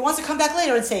 He wants to come back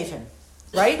later and save him,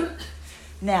 right?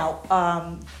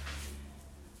 Now,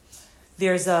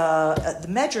 there's the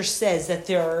Medrash says that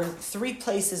there are 3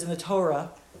 places in the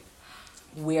Torah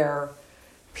where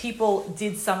people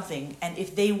did something, and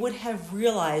if they would have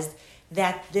realized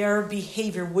that their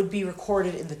behavior would be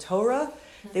recorded in the Torah,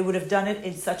 they would have done it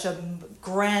in such a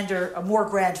more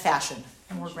grand fashion.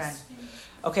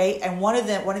 Okay, and one of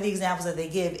the examples that they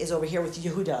give is over here with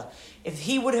Yehuda. If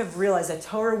he would have realized that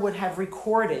Torah was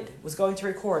going to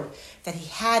record that he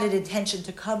had an intention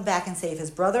to come back and save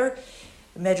his brother,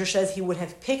 the Medrash says he would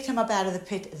have picked him up out of the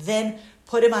pit, then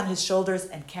put him on his shoulders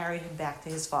and carried him back to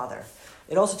his father.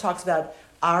 It also talks about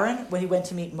Aaron when he went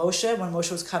to meet Moshe, when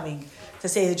Moshe was coming to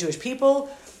save the Jewish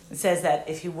people. It says that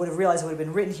if he would have realized it would have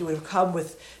been written, he would have come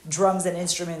with drums and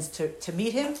instruments to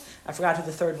meet him. I forgot who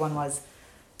the third one was.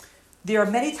 There are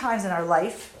many times in our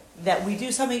life that we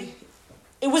do something,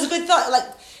 it was a good thought, like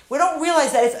we don't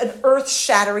realize that it's an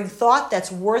earth-shattering thought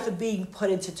that's worth being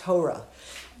put into Torah.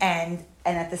 And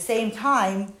at the same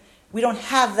time, we don't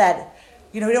have that,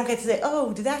 we don't get to say,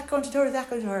 oh, did that go into Torah, did that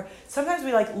go into Torah? Sometimes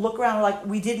we look around like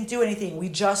we didn't do anything. We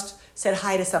just said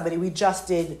hi to somebody. We just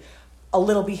did a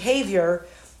little behavior.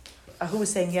 Who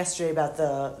was saying yesterday about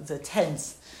the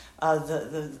tents?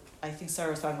 I think Sarah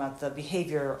was talking about the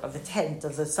behavior of the tent,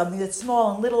 of something that's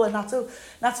small and little and not so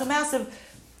massive.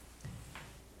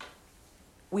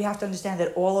 We have to understand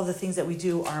that all of the things that we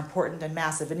do are important and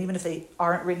massive, and even if they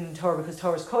aren't written in Torah because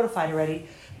Torah is codified already,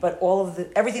 but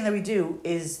everything that we do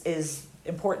is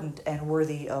important and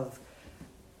worthy of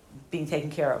being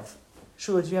taken care of.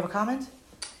 Shula, do you have a comment?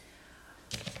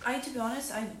 To be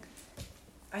honest,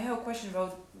 I have a question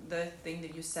about the thing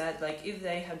that you said. If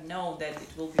they had known that it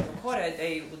will be recorded,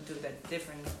 they would do that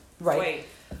different way.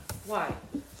 Why?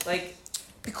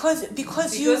 Because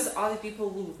other people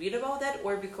will read about that,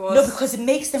 or because... No, because it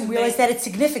makes them realize that it's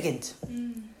significant.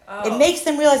 It makes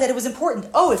them realize that it was important.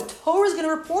 Oh, if Torah is going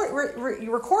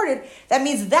to record it, that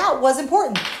means that was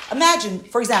important. Imagine,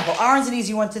 for example, Aaron's an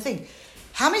easy one to think.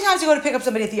 How many times do you go to pick up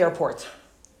somebody at the airport?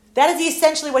 That is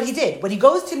essentially what he did. When he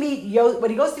goes to meet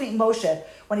Moshe,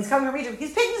 when he's coming from Egypt,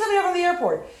 he's picking somebody up from the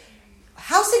airport.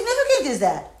 How significant is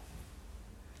that?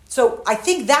 So I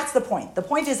think that's the point. The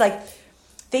point is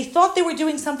they thought they were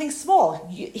doing something small.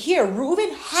 Here,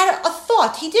 Reuben had a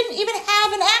thought. He didn't even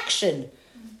have an action.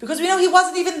 Because we know he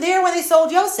wasn't even there when they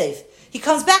sold Yosef. He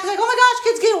comes back and oh my gosh,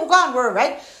 kids, we're gone,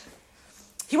 right?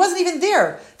 He wasn't even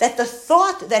there. That the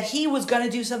thought that he was going to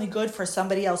do something good for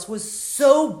somebody else was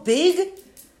so big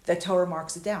that Torah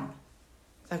marks it down.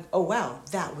 Oh wow,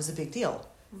 that was a big deal.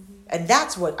 Mm-hmm. And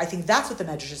that's what the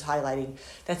Medrash is highlighting.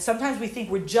 That sometimes we think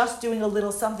we're just doing a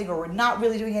little something or we're not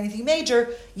really doing anything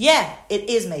major. Yeah, it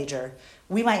is major.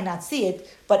 We might not see it,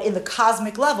 but in the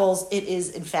cosmic levels, it is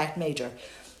in fact major.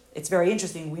 It's very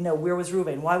interesting. We know, where was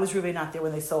Reuben? Why was Reuben not there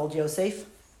when they sold Yosef?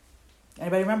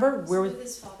 Anybody remember? Where was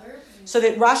his father? So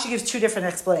that Rashi gives two different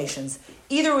explanations.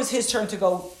 Either it was his turn to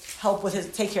go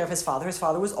take care of his father. His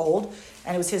father was old,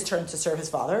 and it was his turn to serve his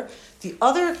father. The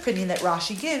other opinion that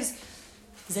Rashi gives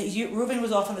is that Reuben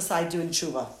was off on the side doing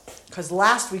tshuva. Because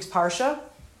last week's Parsha,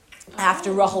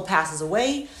 after Rachel passes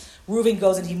away, Reuben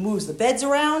goes and he moves the beds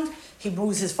around. He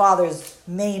moves his father's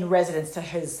main residence to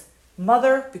his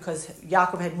mother, because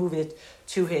Yaakov had moved it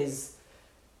to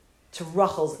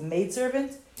Rachel's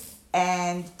maidservant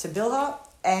and to Bilhah.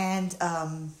 And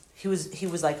he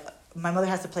was like, my mother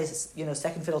has to play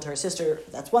second fiddle to her sister.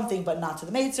 That's one thing, but not to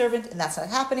the maidservant, and that's not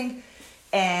happening.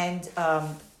 And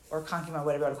or concubine,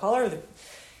 whatever you want to call her.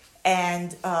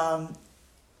 And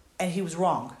he was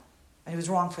wrong. And he was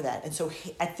wrong for that. And so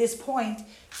at this point,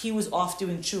 he was off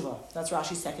doing tshuva. That's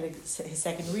Rashi's his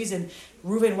second reason.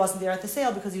 Reuben wasn't there at the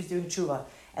sale because he was doing tshuva.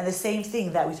 And the same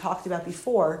thing that we talked about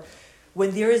before,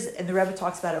 when there is, and the Rebbe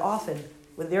talks about it often,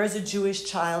 when there is a Jewish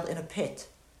child in a pit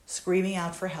screaming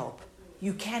out for help,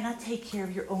 you cannot take care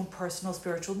of your own personal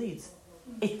spiritual needs.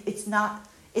 It's not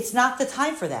the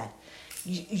time for that.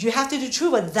 You have to do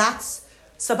tshuva. That's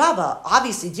sababa.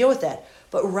 Obviously, deal with that.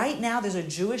 But right now, there's a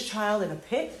Jewish child in a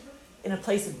pit, in a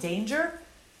place of danger.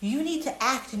 You need to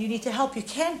act and you need to help. You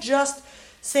can't just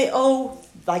say,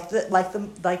 like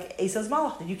Esau's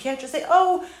malach. You can't just say,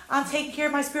 I'm taking care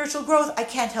of my spiritual growth. I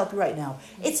can't help you right now.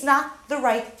 It's not the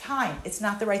right time. It's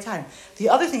not the right time. The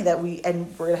other thing that we're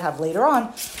going to have later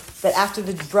on, that after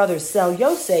the brothers sell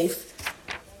Yosef,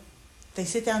 they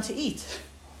sit down to eat.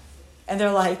 And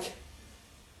they're like,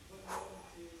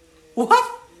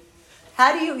 what?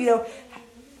 How do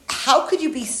how could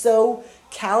you be so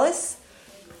callous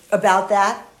about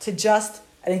that to just,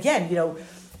 and again,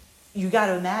 you got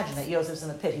to imagine that Yosef's in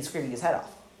the pit, he's screaming his head off.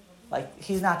 Like,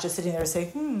 he's not just sitting there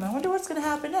saying, I wonder what's going to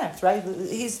happen next, right?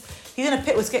 He's in a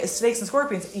pit with snakes and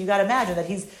scorpions. You got to imagine that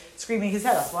he's screaming his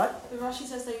head off. What? The Rashi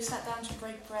says they sat down to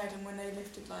break bread, and when they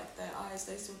lifted their eyes,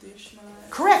 they saw the Ishmaelites.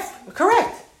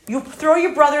 Correct. You throw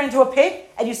your brother into a pit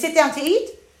and you sit down to eat?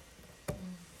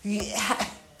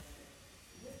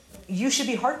 You should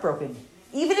be heartbroken.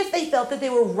 Even if they felt that they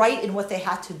were right in what they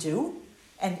had to do,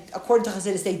 and according to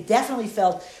Chassidus, they definitely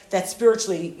felt that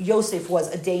spiritually Yosef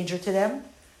was a danger to them,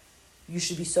 you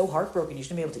should be so heartbroken you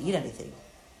shouldn't be able to eat anything.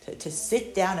 To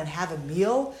sit down and have a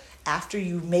meal after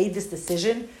you made this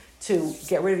decision to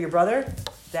get rid of your brother,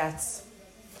 that's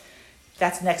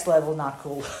next level, not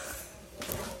cool.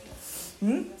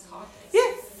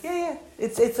 Yeah.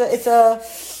 It's a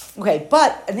okay,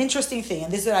 but an interesting thing,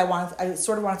 and this is what I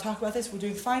sort of want to talk about this. We're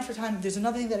doing fine for time. There's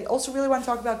another thing that I also really want to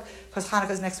talk about because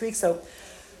Hanukkah's next week, so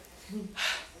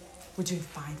we're doing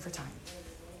fine for time.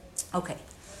 Okay,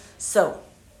 so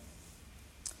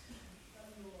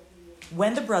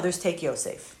when the brothers take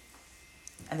Yosef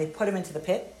and they put him into the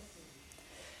pit,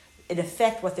 in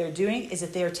effect what they're doing is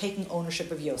that they are taking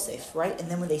ownership of Yosef, right?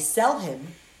 And then when they sell him,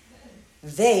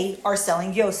 they are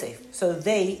selling Yosef. So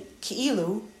they,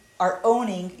 Ki'ilu, are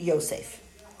owning Yosef,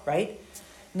 right?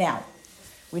 Now,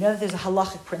 we know that there's a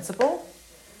halachic principle,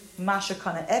 Masha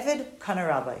kana eved, kana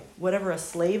rabbi. Whatever a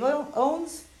slave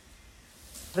owns,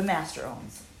 the master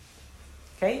owns.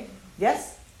 Okay?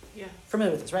 Yes? Yeah.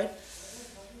 Familiar with this, right?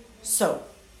 So,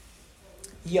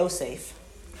 Yosef,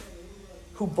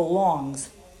 who belongs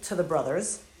to the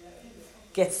brothers,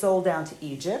 gets sold down to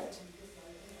Egypt,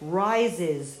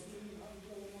 rises.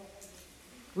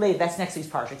 Later, that's next week's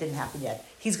Parsha. It didn't happen yet.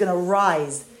 He's going to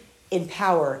rise in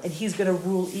power, and he's going to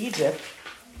rule Egypt.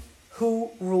 Who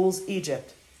rules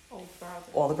Egypt?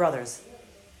 All the brothers.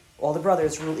 All the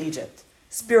brothers rule Egypt.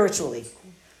 Spiritually,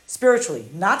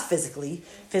 not physically.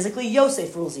 Physically,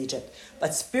 Yosef rules Egypt.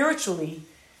 But spiritually,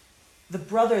 the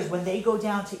brothers, when they go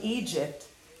down to Egypt,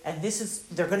 and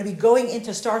they're going to be going in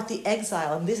to start the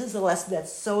exile, and this is the lesson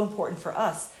that's so important for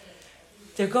us.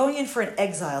 They're going in for an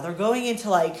exile. They're going in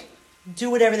to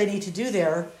do whatever they need to do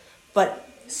there, but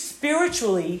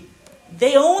spiritually,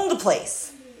 they own the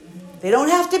place. They don't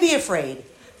have to be afraid.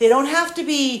 They don't have to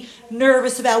be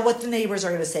nervous about what the neighbors are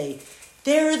going to say.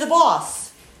 They're the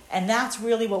boss. And that's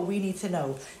really what we need to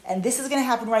know. And this is going to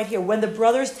happen right here. When the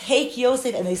brothers take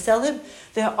Yosef and they sell him,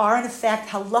 they are in effect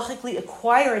halachically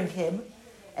acquiring him,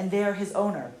 and they're his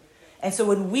owner. And so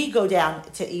when we go down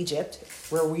to Egypt,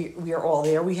 where we are all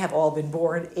there, we have all been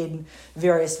born in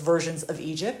various versions of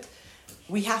Egypt,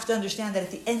 we have to understand that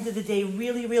at the end of the day,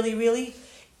 really, really, really,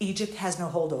 Egypt has no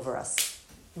hold over us.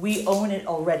 We own it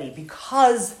already,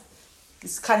 because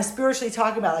it's kind of spiritually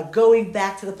talking about going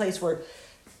back to the place where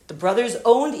the brothers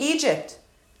owned Egypt.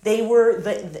 They were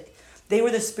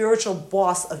the spiritual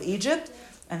boss of Egypt,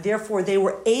 and therefore they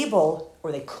were able,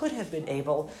 or they could have been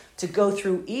able, to go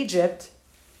through Egypt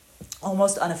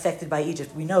almost unaffected by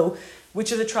Egypt. We know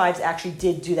which of the tribes actually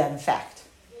did do that in fact.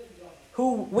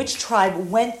 Which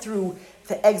tribe went through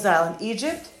the exile in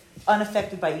Egypt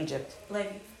unaffected by Egypt?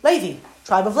 Levi,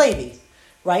 tribe of Levi,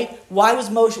 right? Why were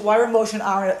Moshe and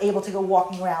Aaron able to go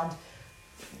walking around?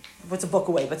 What's a book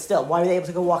away, but still, why were they able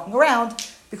to go walking around?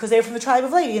 Because they were from the tribe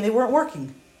of Levi and they weren't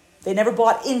working. They never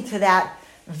bought into that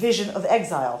vision of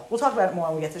exile. We'll talk about it more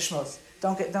when we get to Shmos.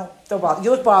 Don't bother. You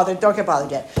look bothered. Don't get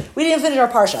bothered yet. We didn't finish our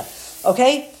parsha,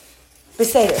 okay?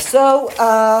 Beseder. So,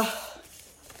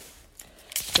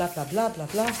 blah blah blah blah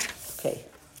blah. Okay.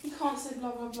 You can't say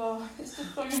blah blah blah. It's the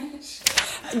Chumash.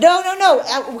 No.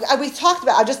 We talked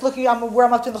about. I'm just looking where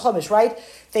I'm up to in the Chumash, right?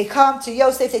 They come to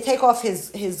Yosef. They take off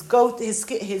his goat, his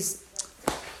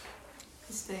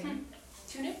thing.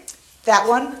 Tunic? That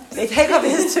one. They take off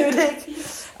his tunic.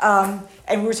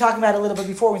 And we were talking about it a little bit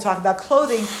before. We talked about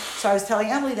clothing. So I was telling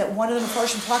Emily that one of the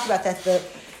Mepharshim talked about that.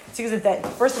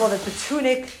 First of all, that the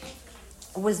tunic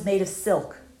was made of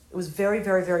silk. It was very,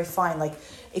 very, very fine. Like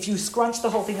if you scrunch the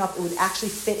whole thing up, it would actually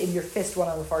fit in your fist. One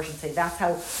of the Mepharshim say that's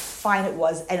how fine it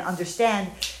was, and understand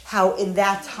how in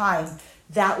that time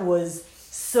that was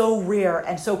so rare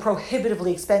and so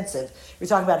prohibitively expensive. We're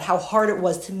talking about how hard it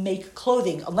was to make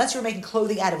clothing, unless you're making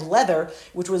clothing out of leather,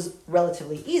 which was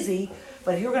relatively easy.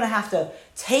 But if you're going to have to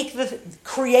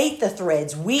create the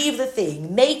threads, weave the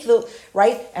thing, make the,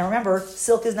 right? And remember,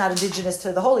 silk is not indigenous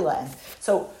to the Holy Land.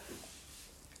 So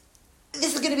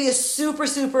this is going to be a super,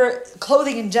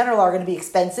 clothing in general are going to be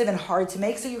expensive and hard to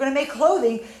make. So you're going to make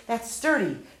clothing that's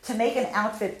sturdy. To make an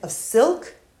outfit of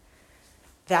silk,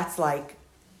 that's like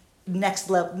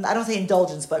next level. I don't say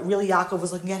indulgence, but really Yaakov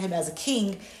was looking at him as a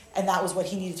king, and that was what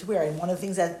he needed to wear. And one of the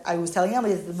things that I was telling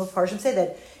Emily is the Mepharshim say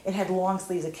that it had long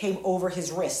sleeves. It came over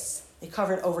his wrists. It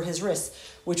covered over his wrists,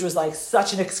 which was like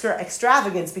such an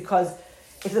extravagance, because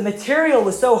if the material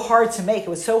was so hard to make, it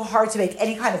was so hard to make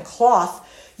any kind of cloth,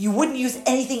 you wouldn't use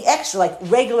anything extra. Like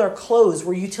regular clothes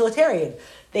were utilitarian.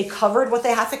 They covered what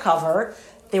they had to cover.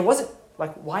 There wasn't,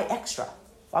 like, why extra?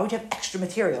 Why would you have extra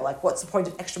material? Like, what's the point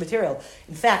of extra material?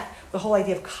 In fact, the whole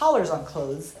idea of collars on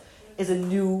clothes is a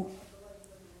new,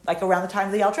 like around the time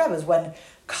of the Al Trebas, when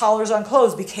collars on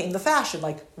clothes became the fashion.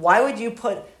 Like, why would you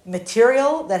put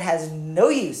material that has no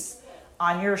use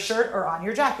on your shirt or on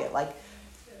your jacket? Like,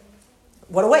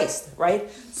 what a waste, right?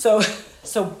 So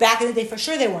back in the day, for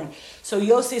sure they weren't. So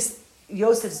Yosef's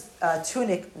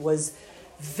tunic was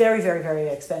very, very, very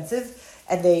expensive.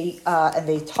 And they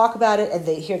talk about it, and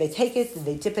they take it, and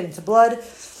they dip it into blood,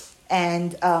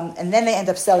 and then they end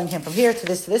up selling him from here to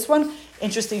this one.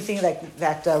 Interesting thing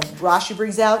that Rashi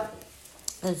brings out,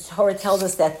 the Torah tells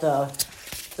us that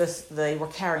they were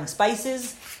carrying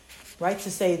spices, right?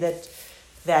 To say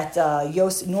that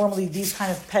Yosef, normally these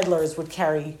kind of peddlers would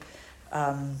carry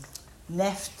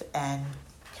neft and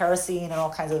kerosene and all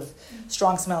kinds of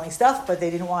strong smelling stuff, but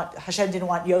Hashem didn't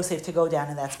want Yosef to go down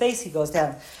in that space. He goes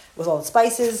down with all the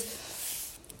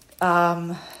spices.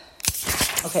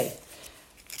 Okay,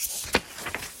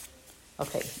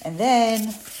 and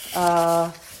then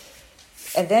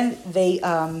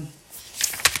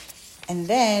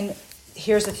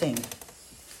here's the thing.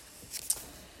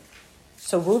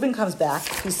 So Reuben comes back.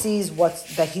 He sees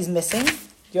that he's missing.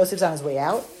 Joseph's on his way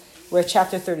out. We're at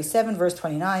chapter 37, verse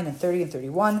 29 and 30 and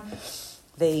 31.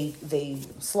 They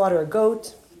slaughter a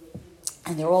goat,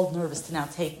 and they're all nervous to now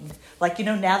take,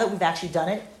 now that we've actually done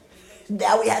it,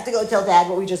 now we have to go tell Dad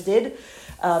what we just did,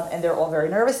 and they're all very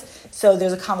nervous. So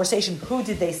there's a conversation. Who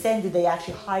did they send? Did they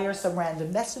actually hire some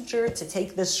random messenger to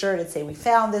take this shirt and say, we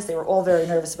found this? They were all very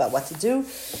nervous about what to do.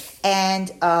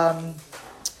 And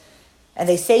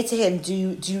they say to him, do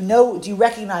you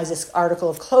recognize this article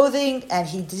of clothing? And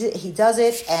he does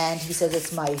it, and he says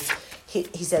it's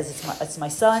my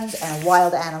son's, and a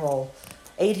wild animal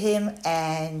ate him,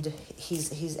 and he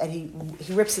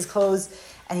rips his clothes,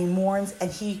 and he mourns,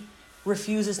 and he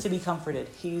refuses to be comforted.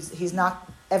 He's not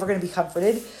ever going to be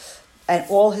comforted, and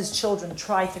all his children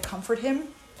try to comfort him.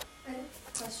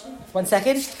 Question. 1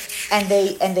 second, and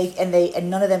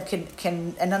none of them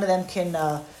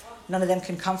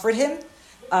can comfort him.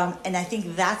 And I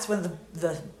think that's when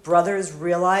the brothers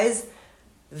realize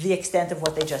the extent of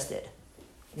what they just did.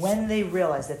 When they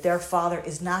realize that their father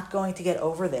is not going to get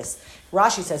over this.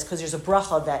 Rashi says, because there's a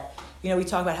bracha that, we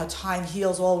talk about how time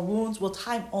heals all wounds. Well,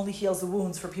 time only heals the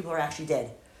wounds for people who are actually dead.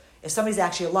 If somebody's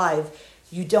actually alive,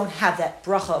 you don't have that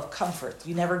bracha of comfort.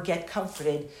 You never get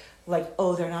comforted like,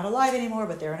 oh, they're not alive anymore,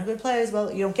 but they're in a good place.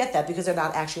 Well, you don't get that because they're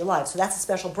not actually alive. So that's a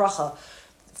special bracha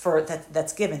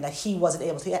that's given, that he wasn't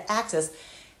able to get access.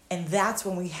 And that's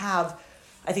when we have,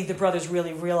 I think, the brothers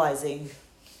really realizing,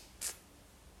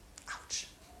 ouch,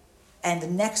 And the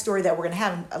next story that we're going to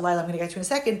have, Lila, I'm going to get to in a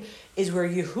second, is where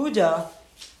Yehuda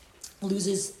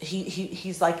loses.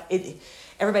 He's like it.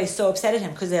 Everybody's so upset at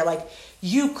him because they're like,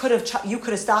 you could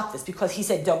have stopped this because he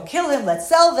said, don't kill him, let's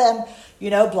sell them,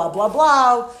 blah blah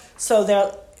blah. So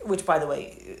they're, which by the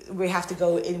way, we have to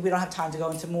go in. We don't have time to go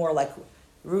into more like.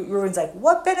 Reuven's like,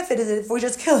 what benefit is it if we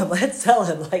just kill him? Let's sell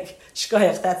him. Like,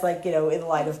 shkoyach, that's like, in the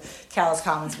light of callous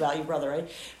comments about your brother, right?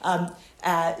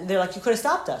 They're like, you could have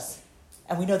stopped us.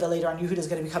 And we know that later on Yehuda's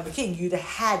going to become the king. Yehuda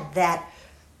had that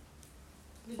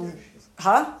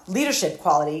leadership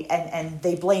quality, and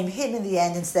they blame him in the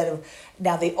end instead of,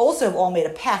 now they also have all made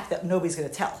a pact that nobody's going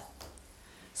to tell.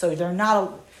 So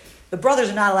the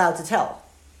brothers are not allowed to tell.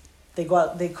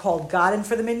 They called God in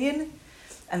for the minyan.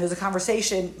 And there's a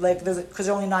conversation, because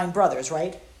there are only 9 brothers,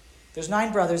 right? There's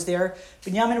 9 brothers there.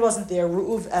 Binyamin wasn't there.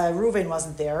 Reuven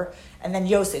wasn't there. And then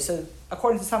Yosef. So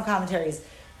according to some commentaries,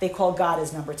 they call God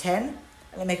as number 10.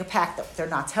 And they make a pact that they're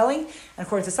not telling. And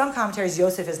according to some commentaries,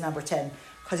 Yosef is number 10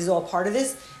 because he's all part of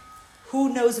this.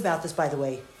 Who knows about this, by the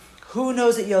way? Who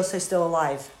knows that Yosef's still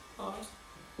alive?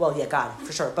 Well, yeah, God,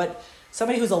 for sure. But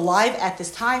somebody who's alive at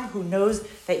this time who knows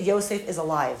that Yosef is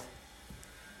alive.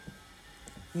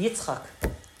 Yitzchak.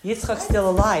 Yitzchak's still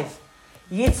alive.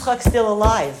 Yitzchak's still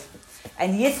alive.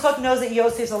 And Yitzchak knows that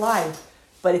Yosef's alive,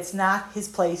 but it's not his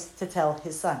place to tell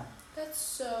his son. That's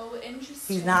so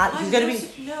interesting. He's not. He's going to be.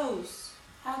 Yosef knows.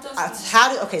 How does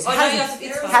how does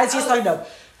Yitzchak know?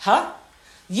 Huh?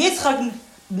 Yitzchak,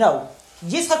 no.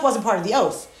 Yitzchak wasn't part of the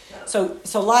oath. So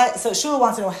Shula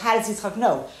wants to know, how does Yitzchak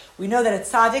know? We know that a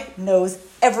tzaddik knows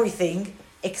everything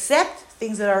except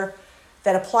things that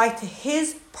apply to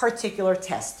his particular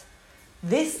test.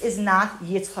 This is not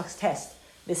Yitzchak's test.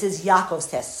 This is Yaakov's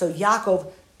test. So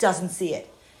Yaakov doesn't see it.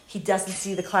 He doesn't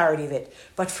see the clarity of it.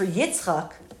 But for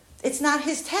Yitzchak, it's not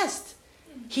his test.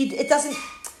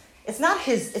 It's not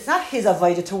his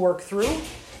avodah to work through.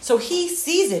 So he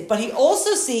sees it, but he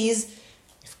also sees,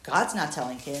 if God's not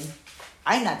telling him,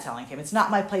 I'm not telling him. It's not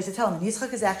my place to tell him. And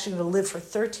Yitzchak is actually going to live for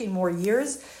 13 more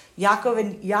years. Yaakov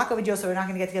and Yosef are not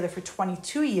going to get together for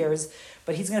 22 years,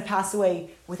 but he's going to pass away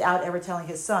without ever telling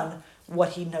his son what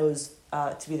he knows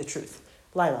to be the truth.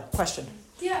 Lila, question.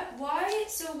 Yeah, why?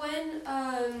 So when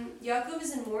Yaakov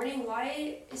is in mourning,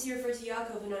 why is he referred to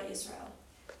Yaakov and not Israel?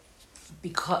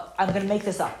 Because I'm going to make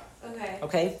this up.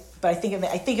 Okay, but I think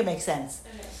it makes sense.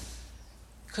 Okay.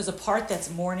 Because the part that's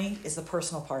mourning is the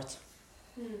personal part.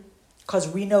 Because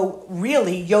we know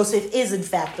really Yosef is in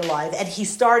fact alive, and he's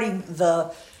starting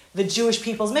the Jewish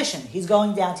people's mission. He's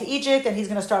going down to Egypt, and he's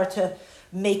going to start to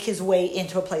make his way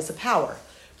into a place of power.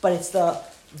 But it's the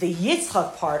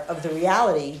Yitzchak part of the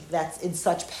reality that's in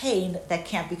such pain that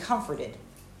can't be comforted.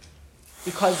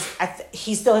 Because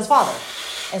he's still his father.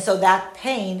 And so that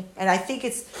pain, and I think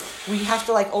we have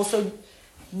to also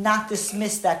not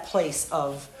dismiss that place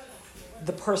of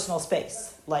the personal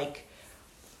space. Like,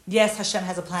 yes, Hashem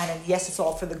has a plan, and yes, it's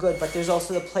all for the good, but there's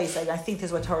also the place, and I think this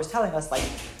is what Torah is telling us,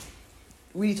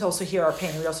 we need to also hear our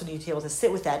pain, and we also need to be able to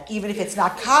sit with that, even if it's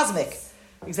not cosmic.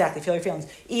 Exactly, feel your feelings.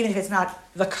 Even if it's not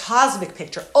the cosmic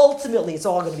picture, ultimately it's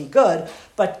all going to be good,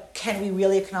 but can we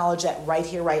really acknowledge that right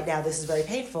here, right now, this is very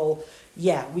painful?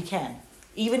 Yeah, we can.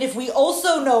 Even if we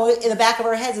also know in the back of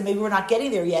our heads, and maybe we're not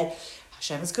getting there yet,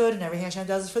 Hashem is good, and everything Hashem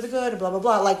does is for the good, and blah, blah,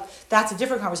 blah. That's a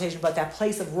different conversation, but that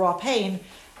place of raw pain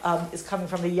is coming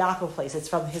from the Yaakov place. It's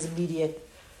from his immediate,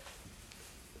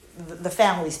 the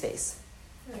family space.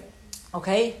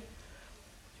 Okay?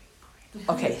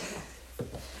 Okay.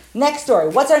 Next story.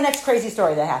 What's our next crazy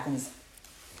story that happens?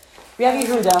 We have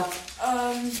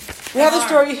Yehuda. We have the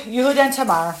story, Yehuda and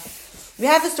Tamar. We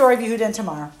have the story of Yehuda and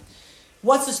Tamar.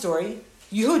 What's the story?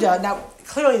 Yehuda, now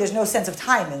clearly there's no sense of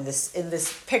time in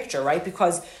this picture, right?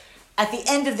 Because at the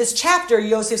end of this chapter,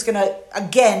 Yosef's going to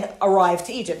again arrive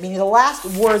to Egypt, meaning the last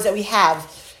words that we have,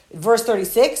 verse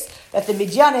 36, that the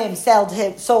Midyanim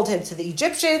sold him to the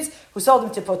Egyptians, who sold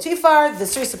him to Potiphar, the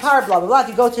Sri Sapar, blah, blah, blah. If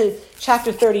you go to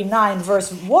chapter 39,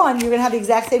 verse 1, you're going to have the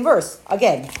exact same verse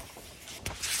again.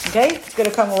 Okay? It's going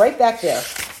to come right back there.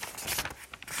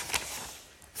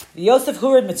 Yosef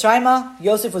Hurid Mitzrayma,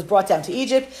 Yosef was brought down to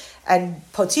Egypt, and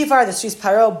Potiphar, the Sri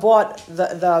Paro, bought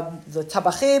the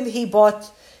Tabachim, he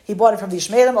bought it from the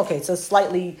Ishmaelim. Okay, it's a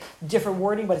slightly different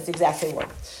wording, but it's the exact same word.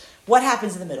 What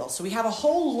happens in the middle? So we have a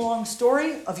whole long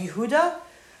story of Yehuda.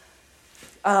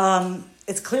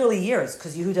 It's clearly years,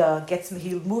 because Yehuda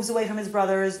he moves away from his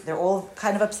brothers. They're all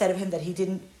kind of upset of him that he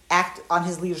didn't act on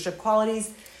his leadership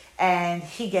qualities. And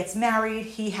he gets married.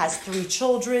 He has 3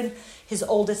 children. His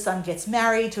oldest son gets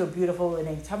married to a beautiful woman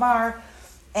named Tamar.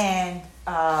 And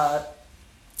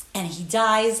he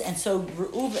dies. And so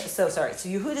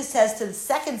Yehuda says to the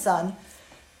second son,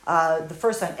 the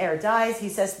first son, Er, dies. He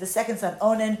says to the second son,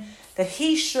 Onan, that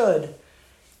he should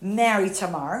marry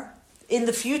Tamar. In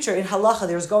the future, in halacha,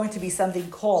 there's going to be something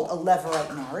called a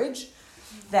levirate marriage,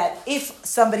 that if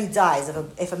somebody dies,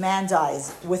 if a man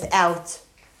dies without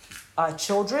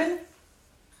children,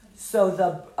 so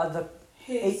the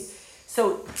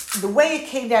way it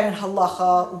came down in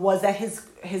halacha was that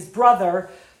his brother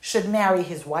should marry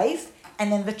his wife,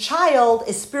 and then the child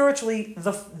is spiritually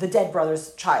the dead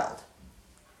brother's child,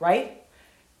 right?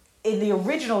 In the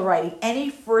original writing,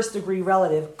 any first degree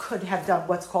relative could have done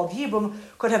what's called yibum,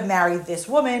 could have married this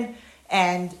woman,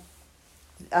 and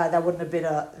that wouldn't have been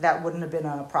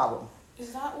a problem.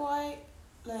 Is that why,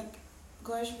 like,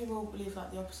 Goyish people believe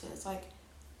like the opposite? It's like,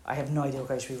 I have no idea what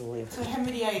Goyish people believe. So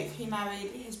Henry VIII, he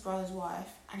married his brother's wife,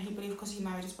 and he believed because he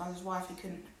married his brother's wife, he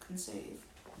couldn't conceive.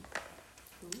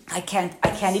 I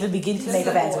can't even begin to make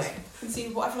up answers.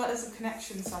 Conceivable. I feel like there's a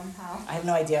connection somehow. I have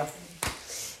no idea.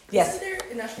 Yes. Isn't there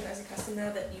an Ashkenazi custom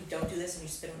now that you don't do this and you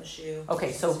spit on the shoe?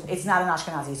 Okay, so it's not an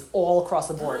Ashkenazi. It's all across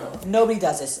the board. Nobody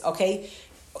does this, okay?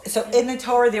 So in the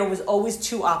Torah, there was always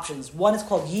two options. One is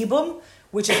called Yibum,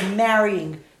 which is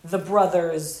marrying the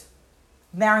brother's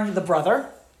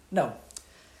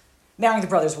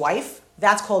wife.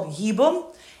 That's called Yibum.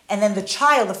 And then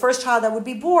the first child that would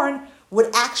be born, would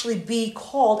actually be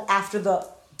called after the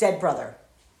dead brother,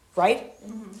 right?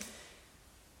 Mm-hmm.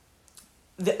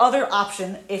 The other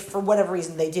option, if for whatever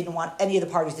reason any of the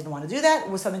parties didn't want to do that,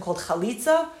 was something called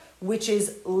chalitza,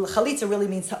 chalitza really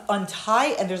means to untie,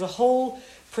 and there's a whole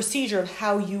procedure of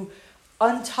how you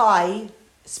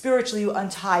spiritually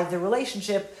untie the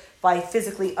relationship by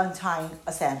physically untying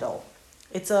a sandal.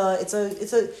 It's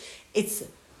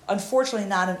unfortunately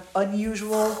not an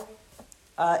unusual,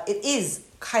 it is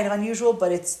kind of unusual,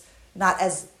 but it's not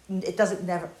this doesn't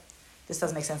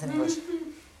make sense in English.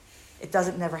 It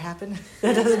doesn't never happen.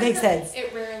 That doesn't make sense.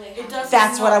 It rarely happens.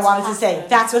 That's what I wanted to say.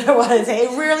 That's what I wanted to say.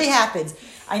 It rarely happens.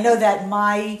 I know that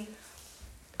my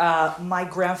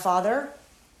grandfather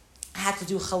had to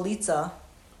do chalitza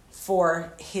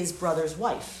for his brother's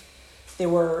wife. It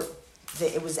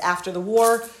was after the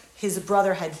war. His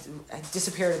brother had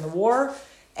disappeared in the war,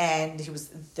 and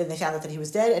then they found out that he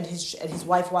was dead, and his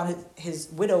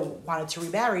widow wanted to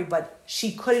remarry, but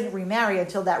she couldn't remarry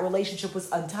until that relationship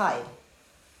was untied.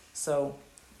 So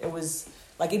it was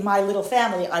like in my little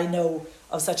family, I know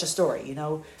of such a story. You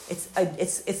know, it's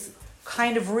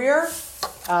kind of rare,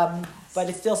 but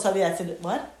it's still something that's in it.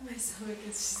 What? My stomach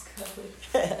is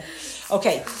just going.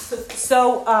 Okay,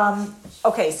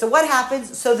 so what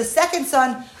happens? So the second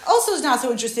son also is not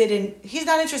so interested he's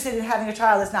not interested in having a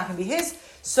child that's not going to be his.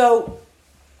 So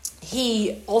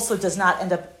he also does not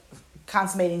end up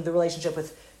consummating the relationship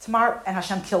with Tamar, and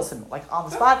Hashem kills him like on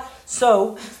the spot.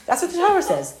 So that's what the Torah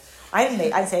says. I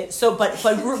didn't say it. So, but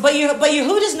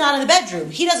Yehuda's not in the bedroom.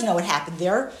 He doesn't know what happened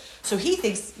there. So he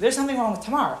thinks there's something wrong with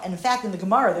Tamar. And in fact, in the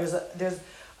Gemara, there's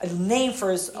a name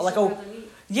for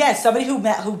somebody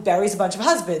who buries a bunch of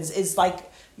husbands is like,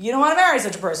 you don't want to marry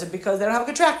such a person because they don't have a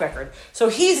good track record. So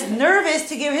he's nervous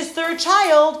to give his third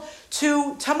child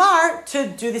to Tamar to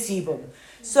do this yibum.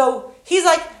 So he's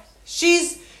like,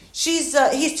 he's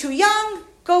too young.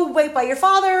 Go wait by your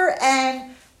father,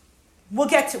 and we'll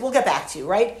get back to you,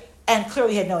 right? And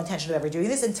clearly he had no intention of ever doing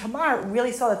this. And Tamar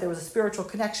really saw that there was a spiritual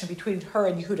connection between her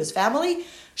and Yehuda's family.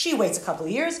 She waits a couple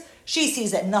of years. She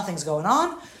sees that nothing's going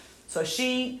on. So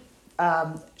she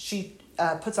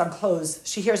puts on clothes.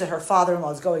 She hears that her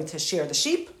father-in-law is going to shear the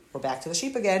sheep. We're back to the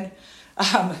sheep again.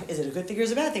 Is it a good thing or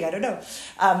is it a bad thing? I don't know.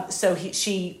 So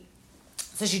she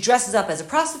dresses up as a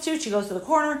prostitute. She goes to the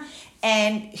corner,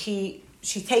 and she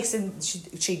takes in,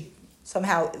 she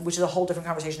somehow, which is a whole different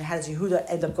conversation, how does Yehuda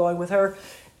end up going with her?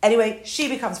 Anyway, she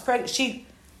becomes pregnant.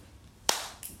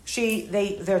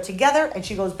 They're together, and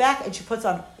she goes back and she puts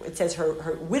on, it says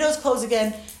her widow's clothes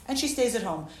again, and she stays at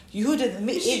home. Yehuda,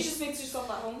 she just makes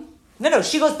herself at home? No,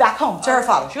 she goes back home to her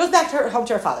father. She goes back to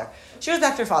her father. She goes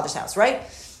back to her father's house, right?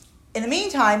 In the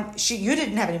meantime, you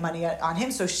didn't have any money on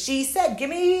him, so she said, give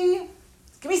me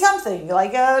something.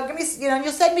 Like, give me,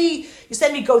 you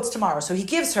send me goats tomorrow. So he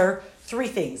gives her 3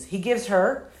 things. He gives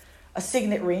her a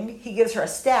signet ring, he gives her a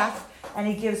staff, and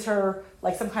he gives her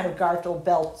like some kind of garter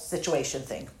belt situation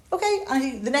thing. Okay,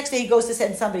 and the next day he goes to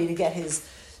send somebody to get his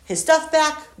stuff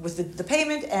back with the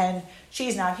payment, and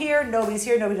she's not here, nobody's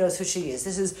here, nobody knows who she is.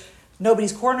 This is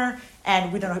nobody's corner,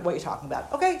 and we don't know what you're talking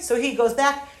about. Okay, so he goes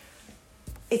back.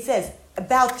 It says,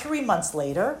 about 3 months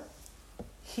later,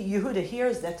 Yehuda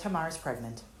hears that Tamar is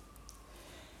pregnant.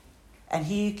 And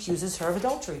he accuses her of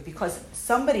adultery because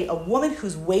a woman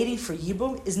who's waiting for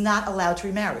Yibum is not allowed to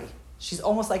remarry. She's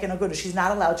almost like an aguda. She's not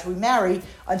allowed to remarry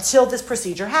until this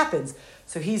procedure happens.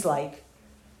 So he's like,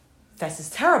 this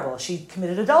is terrible. She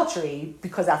committed adultery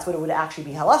because that's what it would actually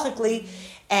be halachically.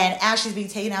 And as she's being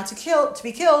taken out to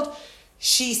be killed,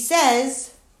 she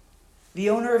says, the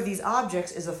owner of these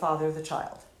objects is the father of the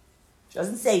child. She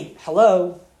doesn't say,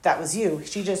 hello, that was you.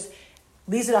 She just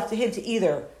leaves it up to him to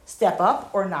either step up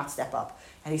or not step up.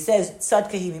 And he says,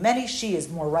 Tzadka hi mimeni, she is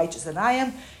more righteous than I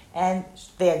am. And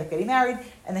they end up getting married,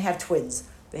 and they have twins.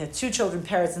 They have 2 children,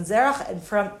 Peretz and Zerach, and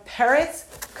from Peretz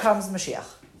comes Mashiach.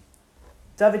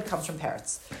 David comes from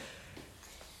Peretz.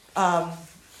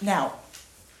 Now,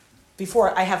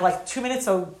 before I have like 2 minutes,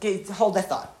 so hold that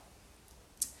thought.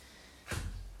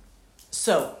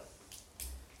 So,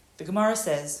 the Gemara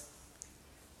says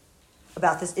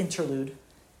about this interlude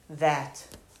that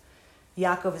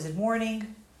Yaakov is in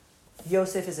mourning,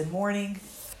 Yosef is in mourning,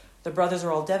 the brothers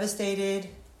are all devastated,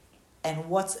 and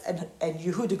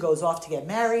Yehuda goes off to get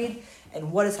married,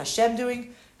 and what is Hashem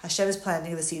doing? Hashem is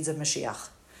planting the seeds of Mashiach.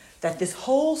 That this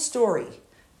whole story,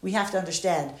 we have to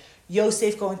understand,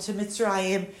 Yosef going to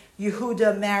Mitzrayim,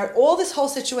 Yehuda married, all this whole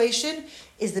situation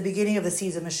is the beginning of the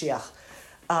seeds of Mashiach.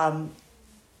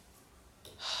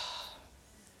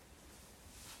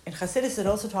 In Chassidus, it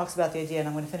also talks about the idea, and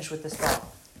I'm going to finish with this thought,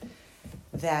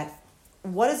 that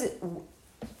what is it?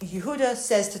 Yehuda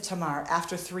says to Tamar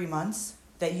after 3 months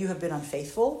that you have been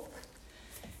unfaithful,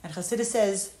 and Chassidus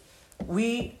says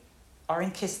we are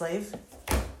in Kislev,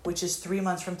 which is 3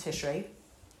 months from Tishrei,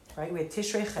 right? We had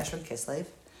Tishrei, Cheshvan, Kislev,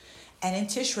 and in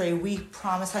Tishrei we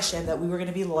promised Hashem that we were going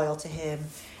to be loyal to Him,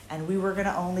 and we were going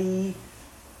to only,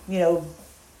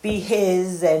 be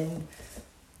His, and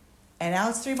now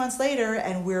it's 3 months later,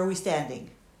 and where are we standing?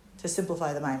 To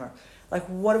simplify the mimer. Like,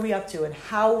 what are we up to, and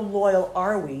how loyal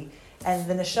are we? And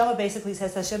the neshama basically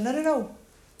says to Hashem, no,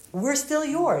 we're still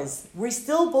yours. We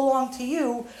still belong to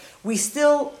you. We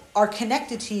still are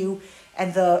connected to you.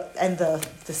 And the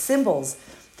symbols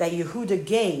that Yehuda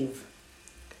gave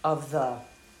of the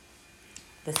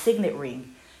signet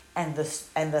ring and the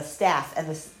staff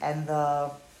and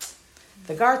the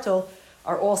gartel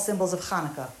are all symbols of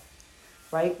Hanukkah.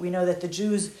 Right? We know that the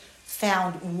Jews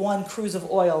found 1 cruse of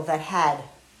oil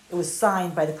it was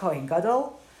signed by the Kohen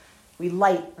Gadol. We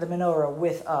light the menorah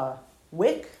with a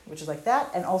wick, which is like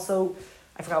that, and also,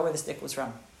 I forgot where the stick was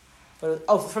from.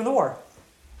 From the war.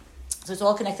 So it's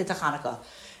all connected to Hanukkah.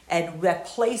 And that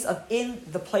in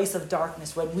the place of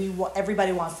darkness, when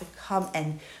everybody wants to come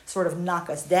and sort of knock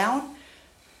us down,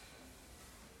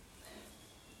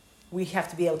 we have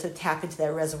to be able to tap into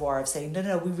that reservoir of saying,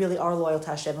 no, we really are loyal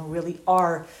to Hashem and really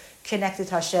are connected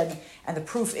to Hashem. And the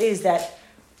proof is that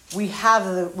we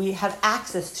have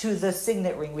access to the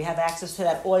signet ring. We have access to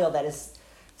that oil that is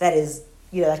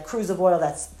that cruse of oil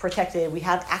that's protected. We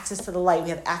have access to the light. We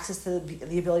have access to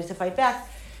the ability to fight back.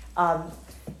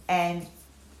 And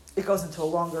it goes into a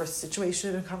longer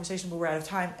situation and conversation, but we're out of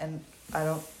time, and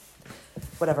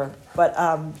whatever. But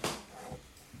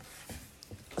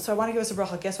so I want to give us a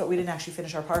bracha. Guess what? We didn't actually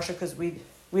finish our parsha because we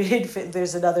didn't fit.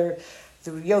 There's another,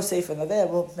 the Yosef and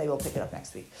maybe we'll pick it up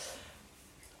next week.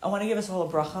 I want to give us all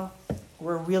a bracha.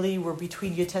 We're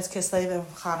between Yutes Kislev and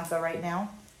Hanukkah right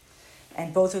now,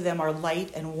 and both of them are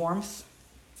light and warmth.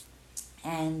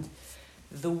 And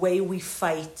the way we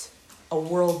fight a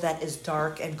world that is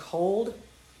dark and cold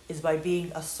is by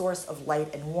being a source of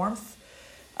light and warmth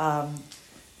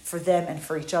for them and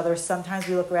for each other. Sometimes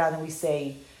we look around and we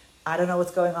say, I don't know what's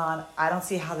going on. I don't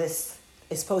see how this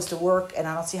is supposed to work, and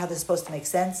I don't see how this is supposed to make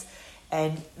sense.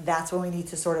 And that's when we need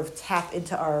to sort of tap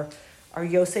into our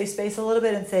Yosef space a little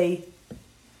bit and say,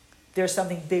 there's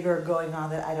something bigger going on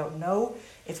that I don't know.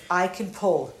 If I can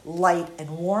pull light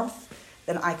and warmth,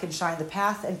 then I can shine the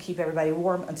path and keep everybody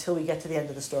warm until we get to the end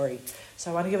of the story. So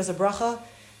I want to give us a bracha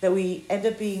that we end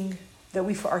up being, that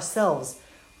we for ourselves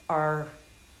are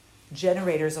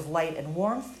generators of light and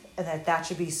warmth, and that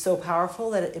should be so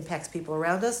powerful that it impacts people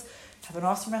around us. Have an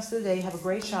awesome rest of the day. Have a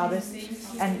great Shabbos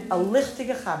and a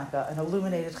lichtige Chanukah, an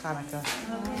illuminated Chanukah.